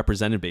because he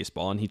represented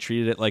baseball and he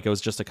treated it like it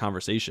was just a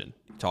conversation.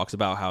 He talks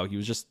about how he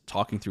was just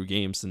talking through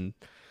games and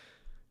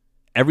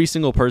every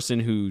single person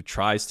who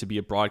tries to be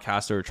a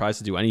broadcaster or tries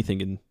to do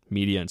anything in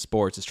media and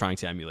sports is trying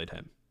to emulate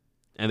him.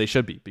 And they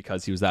should be,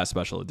 because he was that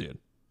special a dude.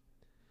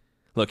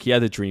 Look, he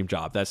had the dream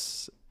job.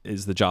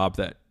 Is the job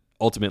that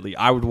ultimately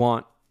I would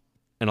want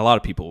and a lot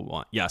of people would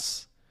want.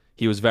 Yes,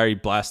 he was very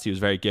blessed. He was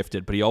very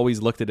gifted, but he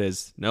always looked at it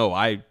as, no,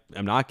 I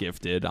am not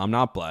gifted. I'm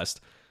not blessed.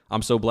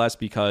 I'm so blessed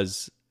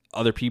because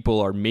other people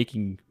are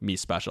making me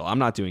special. I'm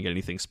not doing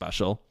anything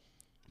special,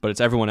 but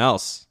it's everyone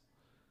else.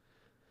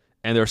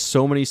 And there are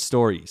so many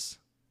stories.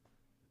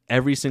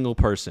 Every single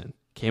person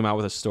came out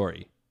with a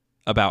story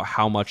about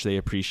how much they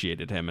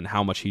appreciated him and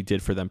how much he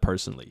did for them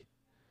personally.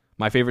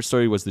 My favorite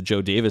story was the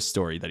Joe Davis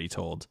story that he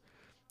told.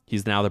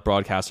 He's now the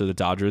broadcaster of the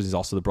Dodgers. He's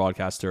also the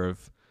broadcaster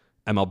of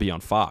MLB on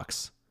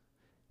Fox.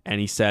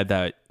 And he said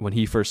that when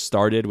he first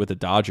started with the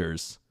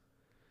Dodgers,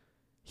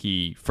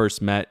 he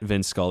first met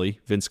Vin Scully.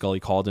 Vin Scully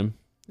called him,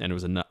 and it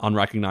was an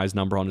unrecognized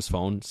number on his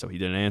phone, so he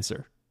didn't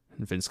answer.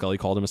 And Vin Scully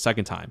called him a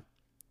second time,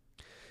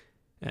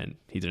 and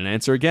he didn't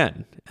answer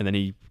again. And then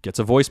he gets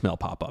a voicemail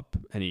pop up,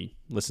 and he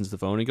listens to the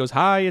phone and he goes,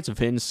 "Hi, it's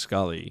Vin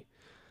Scully.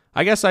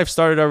 I guess I've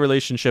started our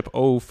relationship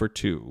 0 for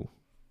 2.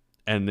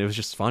 And it was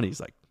just funny. He's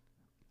like,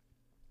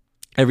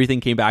 everything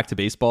came back to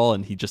baseball,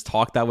 and he just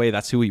talked that way.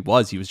 That's who he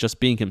was. He was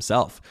just being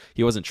himself.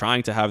 He wasn't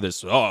trying to have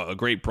this, a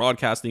great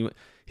broadcasting.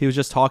 He was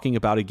just talking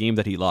about a game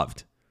that he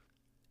loved.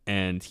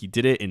 And he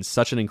did it in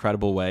such an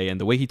incredible way.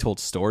 And the way he told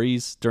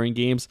stories during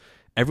games,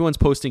 everyone's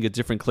posting a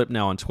different clip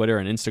now on Twitter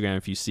and Instagram.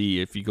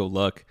 If you go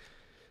look,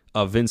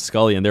 of Vin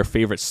Scully and their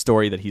favorite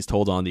story that he's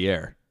told on the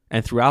air.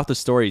 And throughout the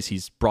stories,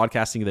 he's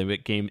broadcasting the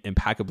game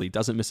impeccably,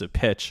 doesn't miss a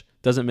pitch,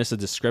 doesn't miss a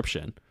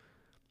description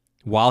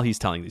while he's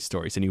telling these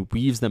stories. And he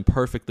weaves them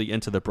perfectly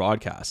into the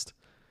broadcast.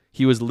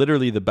 He was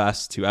literally the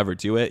best to ever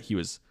do it. He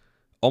was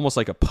almost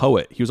like a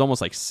poet. He was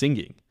almost like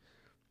singing.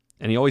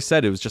 And he always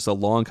said it was just a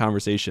long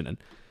conversation. And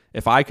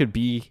if I could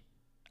be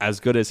as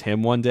good as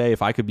him one day,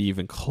 if I could be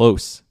even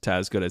close to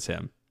as good as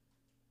him,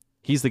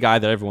 he's the guy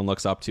that everyone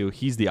looks up to.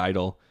 He's the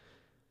idol.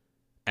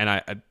 And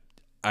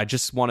I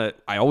just want to,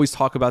 I always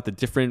talk about the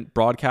different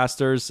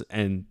broadcasters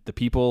and the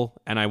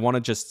people, and I want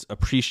to just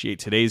appreciate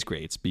today's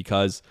greats,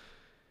 because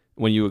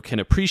when you can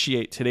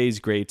appreciate today's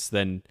greats,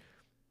 then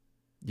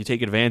you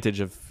take advantage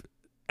of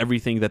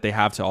everything that they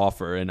have to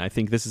offer. And I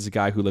think this is a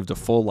guy who lived a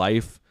full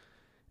life,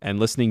 and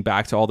listening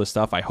back to all this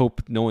stuff, I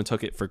hope no one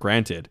took it for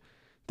granted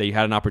that you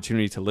had an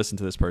opportunity to listen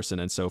to this person.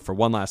 And so for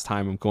one last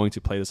time, I'm going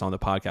to play this on the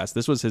podcast.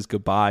 This was his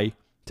goodbye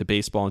to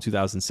baseball in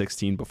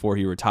 2016 before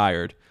he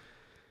retired.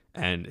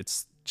 And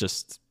it's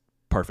just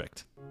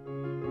perfect.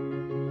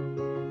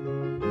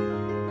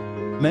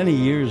 Many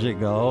years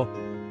ago,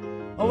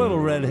 a little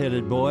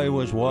red-headed boy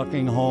was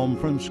walking home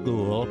from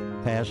school,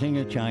 passing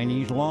a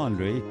Chinese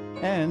laundry,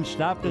 and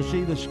stopped to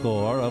see the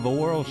score of a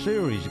World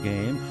Series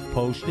game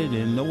posted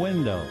in the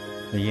window.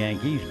 The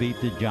Yankees beat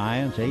the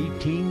Giants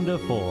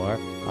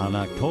 18-4 on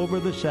October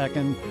the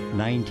 2nd,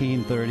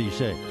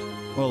 1936.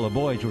 Well, the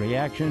boy's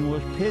reaction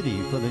was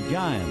pity for the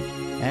Giants,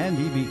 and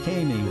he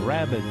became a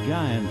rabid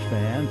Giants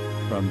fan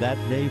from that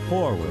day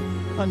forward,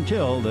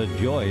 until the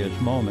joyous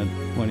moment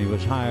when he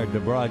was hired to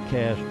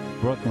broadcast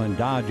Brooklyn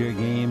Dodger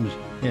games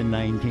in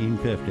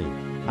 1950.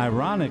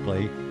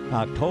 Ironically,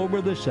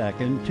 October the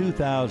 2nd,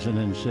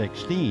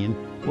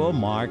 2016 will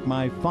mark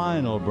my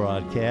final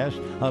broadcast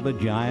of a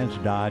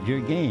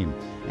Giants-Dodger game,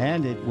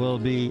 and it will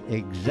be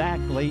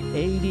exactly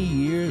 80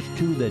 years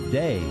to the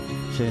day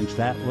since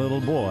that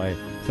little boy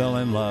fell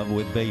in love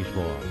with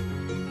baseball.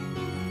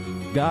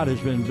 God has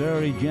been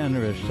very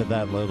generous to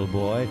that little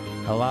boy,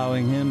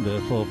 allowing him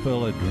to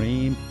fulfill a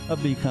dream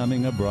of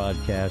becoming a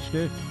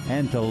broadcaster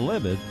and to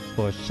live it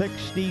for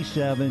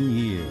 67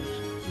 years.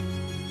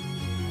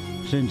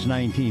 Since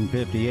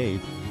 1958,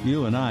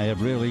 you and I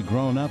have really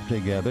grown up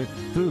together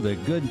through the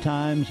good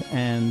times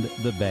and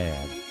the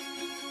bad.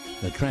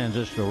 The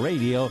transistor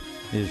radio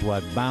is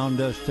what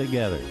bound us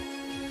together.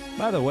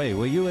 By the way,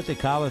 were you at the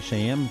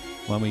Coliseum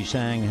when we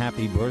sang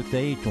Happy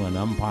Birthday to an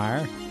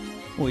umpire?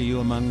 Were you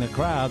among the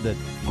crowd that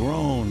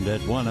groaned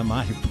at one of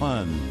my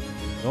puns?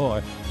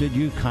 Or did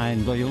you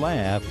kindly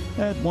laugh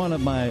at one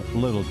of my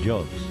little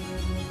jokes?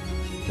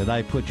 Did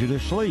I put you to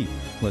sleep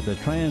with the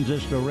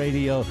transistor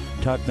radio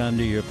tucked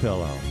under your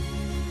pillow?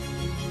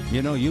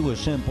 You know, you were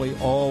simply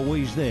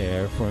always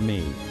there for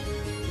me.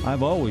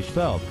 I've always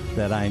felt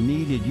that I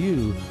needed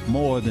you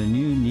more than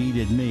you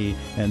needed me,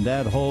 and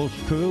that holds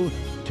true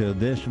to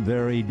this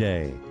very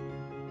day.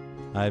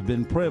 I've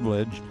been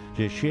privileged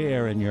to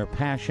share in your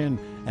passion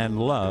and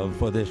love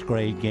for this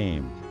great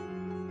game.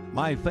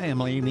 My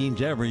family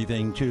means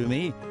everything to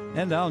me,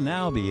 and I'll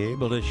now be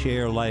able to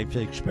share life's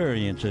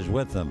experiences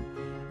with them.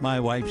 My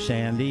wife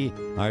Sandy,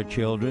 our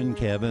children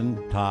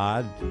Kevin,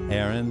 Todd,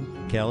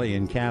 Aaron, Kelly,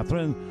 and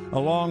Catherine,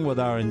 along with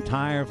our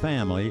entire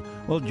family,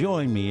 will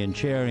join me in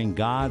sharing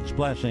God's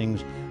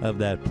blessings of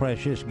that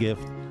precious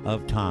gift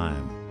of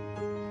time.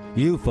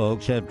 You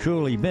folks have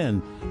truly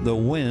been the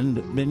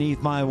wind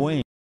beneath my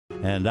wings,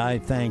 and I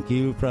thank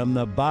you from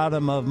the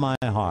bottom of my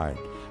heart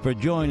for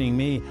joining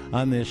me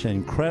on this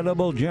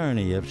incredible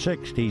journey of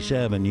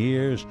 67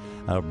 years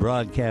of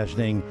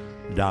broadcasting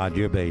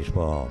Dodger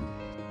baseball.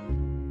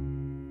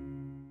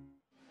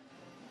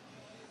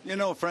 You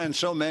know, friends,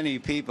 so many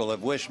people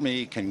have wished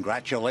me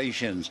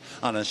congratulations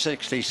on a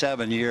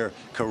 67-year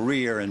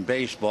career in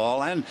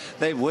baseball, and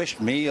they've wished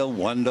me a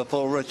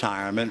wonderful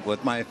retirement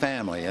with my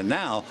family. And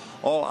now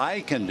all I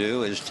can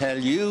do is tell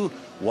you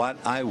what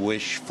I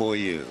wish for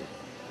you.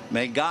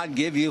 May God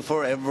give you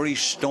for every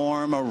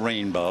storm a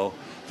rainbow,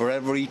 for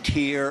every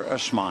tear a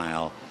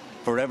smile,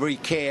 for every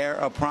care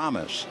a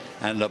promise,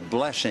 and a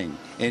blessing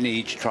in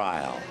each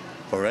trial.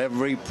 For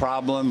every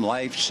problem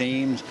life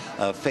seems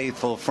a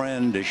faithful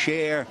friend to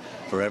share,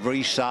 for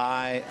every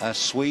sigh a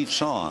sweet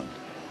song,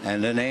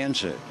 and an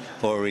answer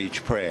for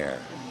each prayer.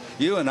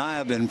 You and I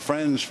have been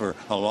friends for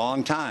a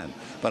long time,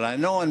 but I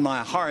know in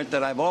my heart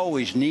that I've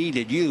always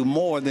needed you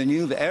more than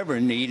you've ever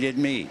needed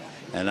me.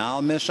 And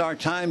I'll miss our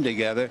time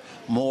together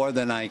more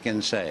than I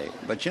can say.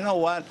 But you know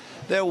what?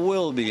 There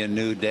will be a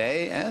new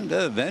day and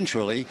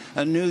eventually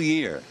a new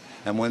year.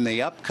 And when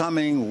the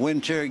upcoming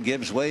winter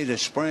gives way to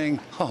spring,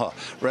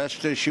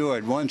 rest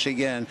assured, once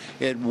again,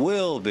 it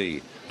will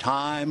be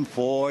time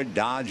for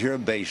Dodger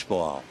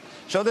baseball.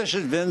 So this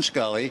is Vin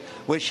Scully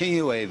wishing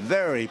you a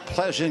very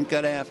pleasant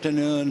good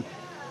afternoon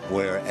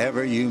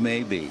wherever you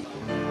may be.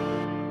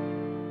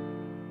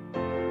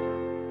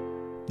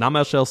 Not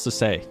much else to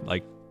say.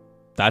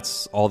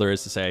 That's all there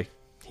is to say.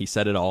 He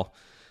said it all.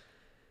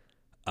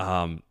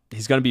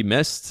 He's going to be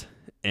missed.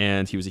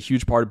 And he was a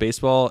huge part of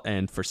baseball.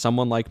 And for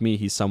someone like me,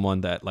 he's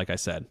someone that, like I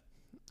said,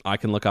 I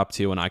can look up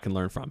to and I can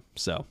learn from.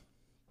 So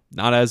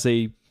not as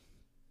a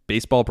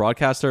baseball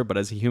broadcaster, but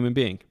as a human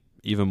being,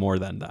 even more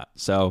than that.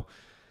 So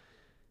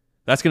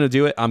that's going to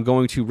do it. I'm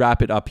going to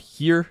wrap it up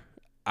here.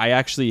 I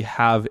actually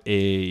have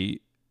a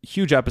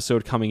huge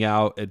episode coming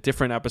out, a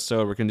different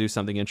episode. We're going to do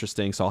something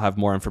interesting. So I'll have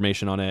more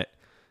information on it.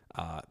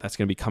 That's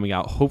going to be coming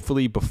out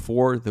hopefully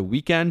before the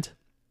weekend.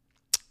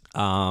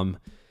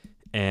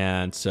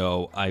 And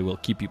so I will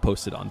keep you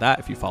posted on that.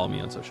 If you follow me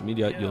on social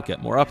media, you'll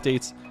get more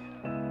updates.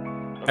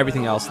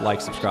 Everything else,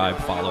 like, subscribe,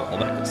 follow, all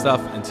that good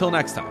stuff. Until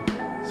next time,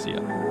 see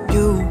ya.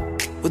 You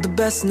were the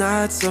best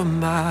nights of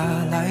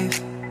my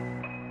life.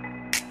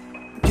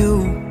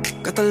 You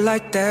got the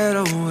light that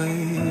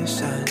always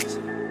shines.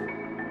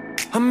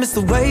 I miss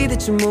the way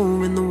that you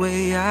move and the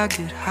way I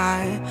get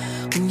high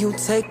when you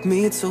take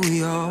me to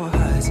your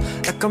heights,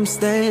 like I'm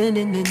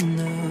standing in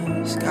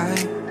the sky.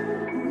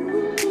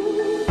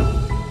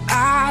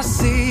 I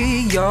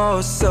see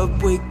your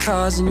subway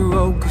cars and your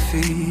road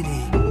graffiti.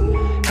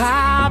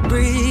 I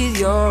breathe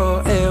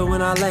your air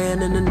when I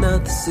land in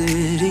another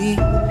city.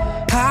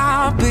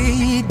 I'll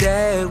be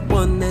that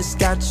one that's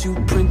got you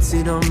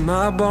printed on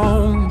my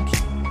bones.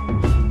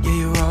 Yeah,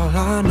 you're all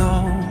I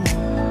know.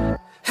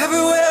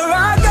 Everywhere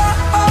I go,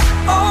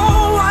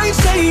 I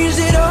change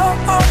it all.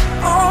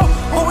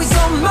 Always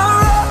on my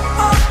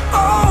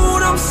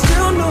road, I'm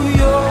still New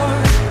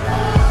York.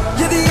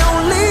 You're the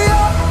only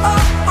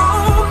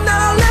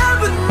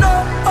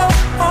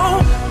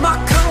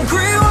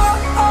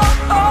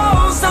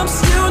I'm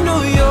still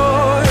New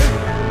York.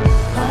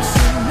 I'm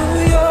still New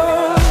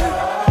York.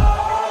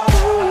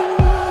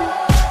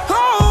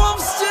 Oh, I'm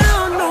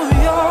still New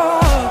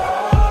York.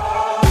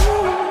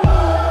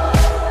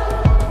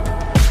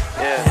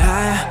 Yeah.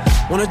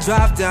 I wanna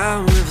drive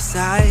down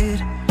Riverside,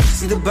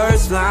 see the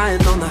birds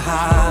flying on the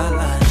High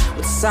Line.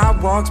 With the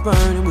sidewalks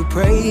burning, we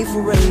pray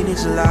for rain in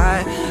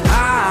July.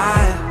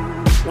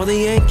 I want the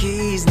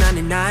Yankees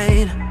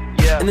 99,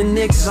 and the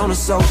Knicks on a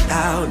sold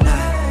out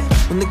night.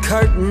 When the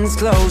curtains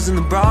close and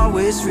the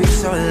Broadway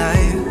streets are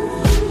alive.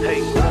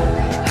 Hey.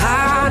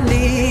 I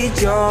need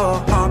your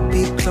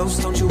heartbeat close,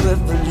 don't you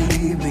ever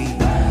leave me.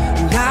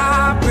 And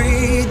I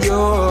breathe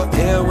your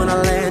air when I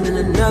land in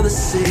another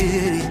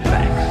city.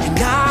 And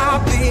I'll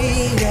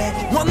be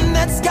that one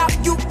that's got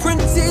you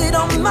printed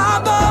on my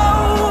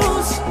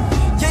bones.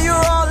 Yeah, you're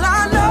all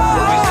I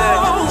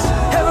know.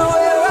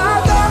 Everywhere I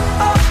go,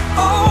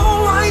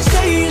 I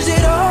change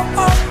it all.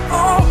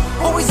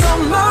 Always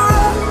on my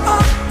road.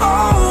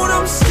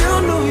 I'm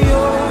still New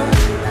York.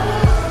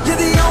 You're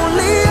the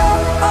only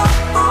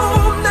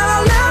that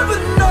I'll ever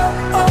know.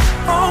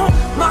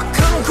 My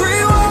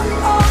concrete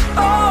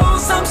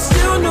walls, I'm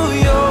still New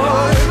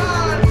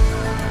York.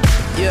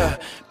 Yeah,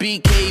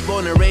 BK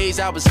born and raised,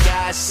 I was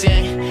God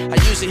sent. I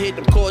used to hit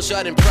them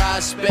courtyard and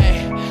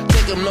prospect.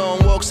 Take them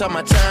long walks on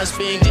my time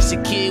spent. Just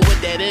a kid with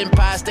that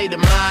empire state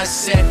of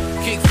mindset.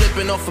 Kick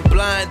flipping off a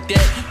blind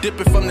deck.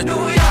 Dipping from the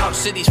New York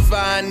City's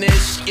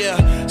finest.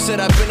 Yeah, said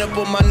I've been up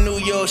on my New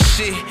York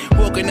shit.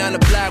 Walking down the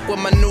block with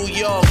my New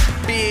York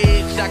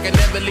bitch. I can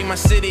never leave my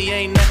city,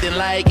 ain't nothing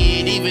like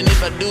it. Even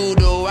if I do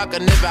though, I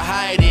can never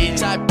hide it.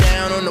 Top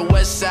down on the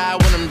west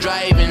side when I'm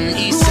driving.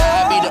 East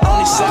side be the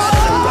only side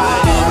that I'm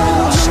riding.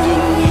 I'm still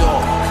New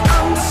York.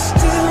 I'm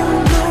still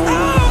New York.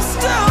 I'm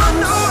still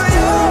New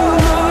York.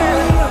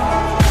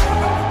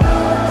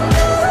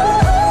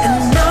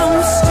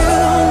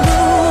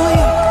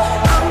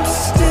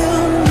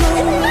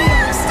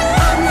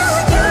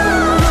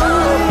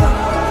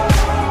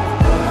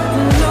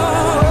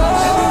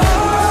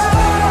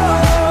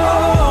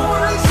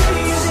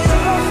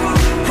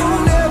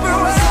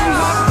 Never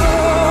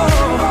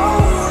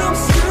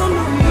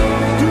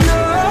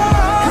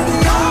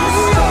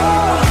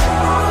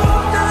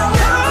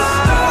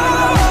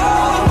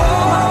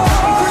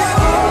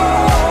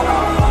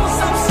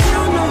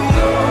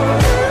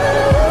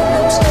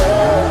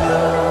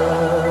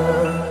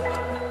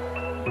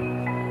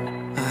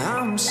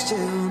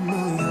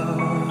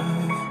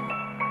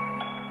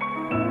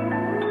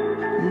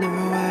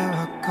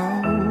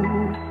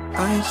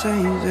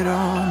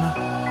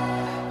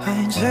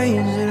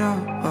change it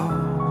all.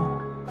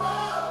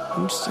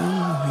 I'm still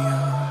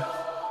yours.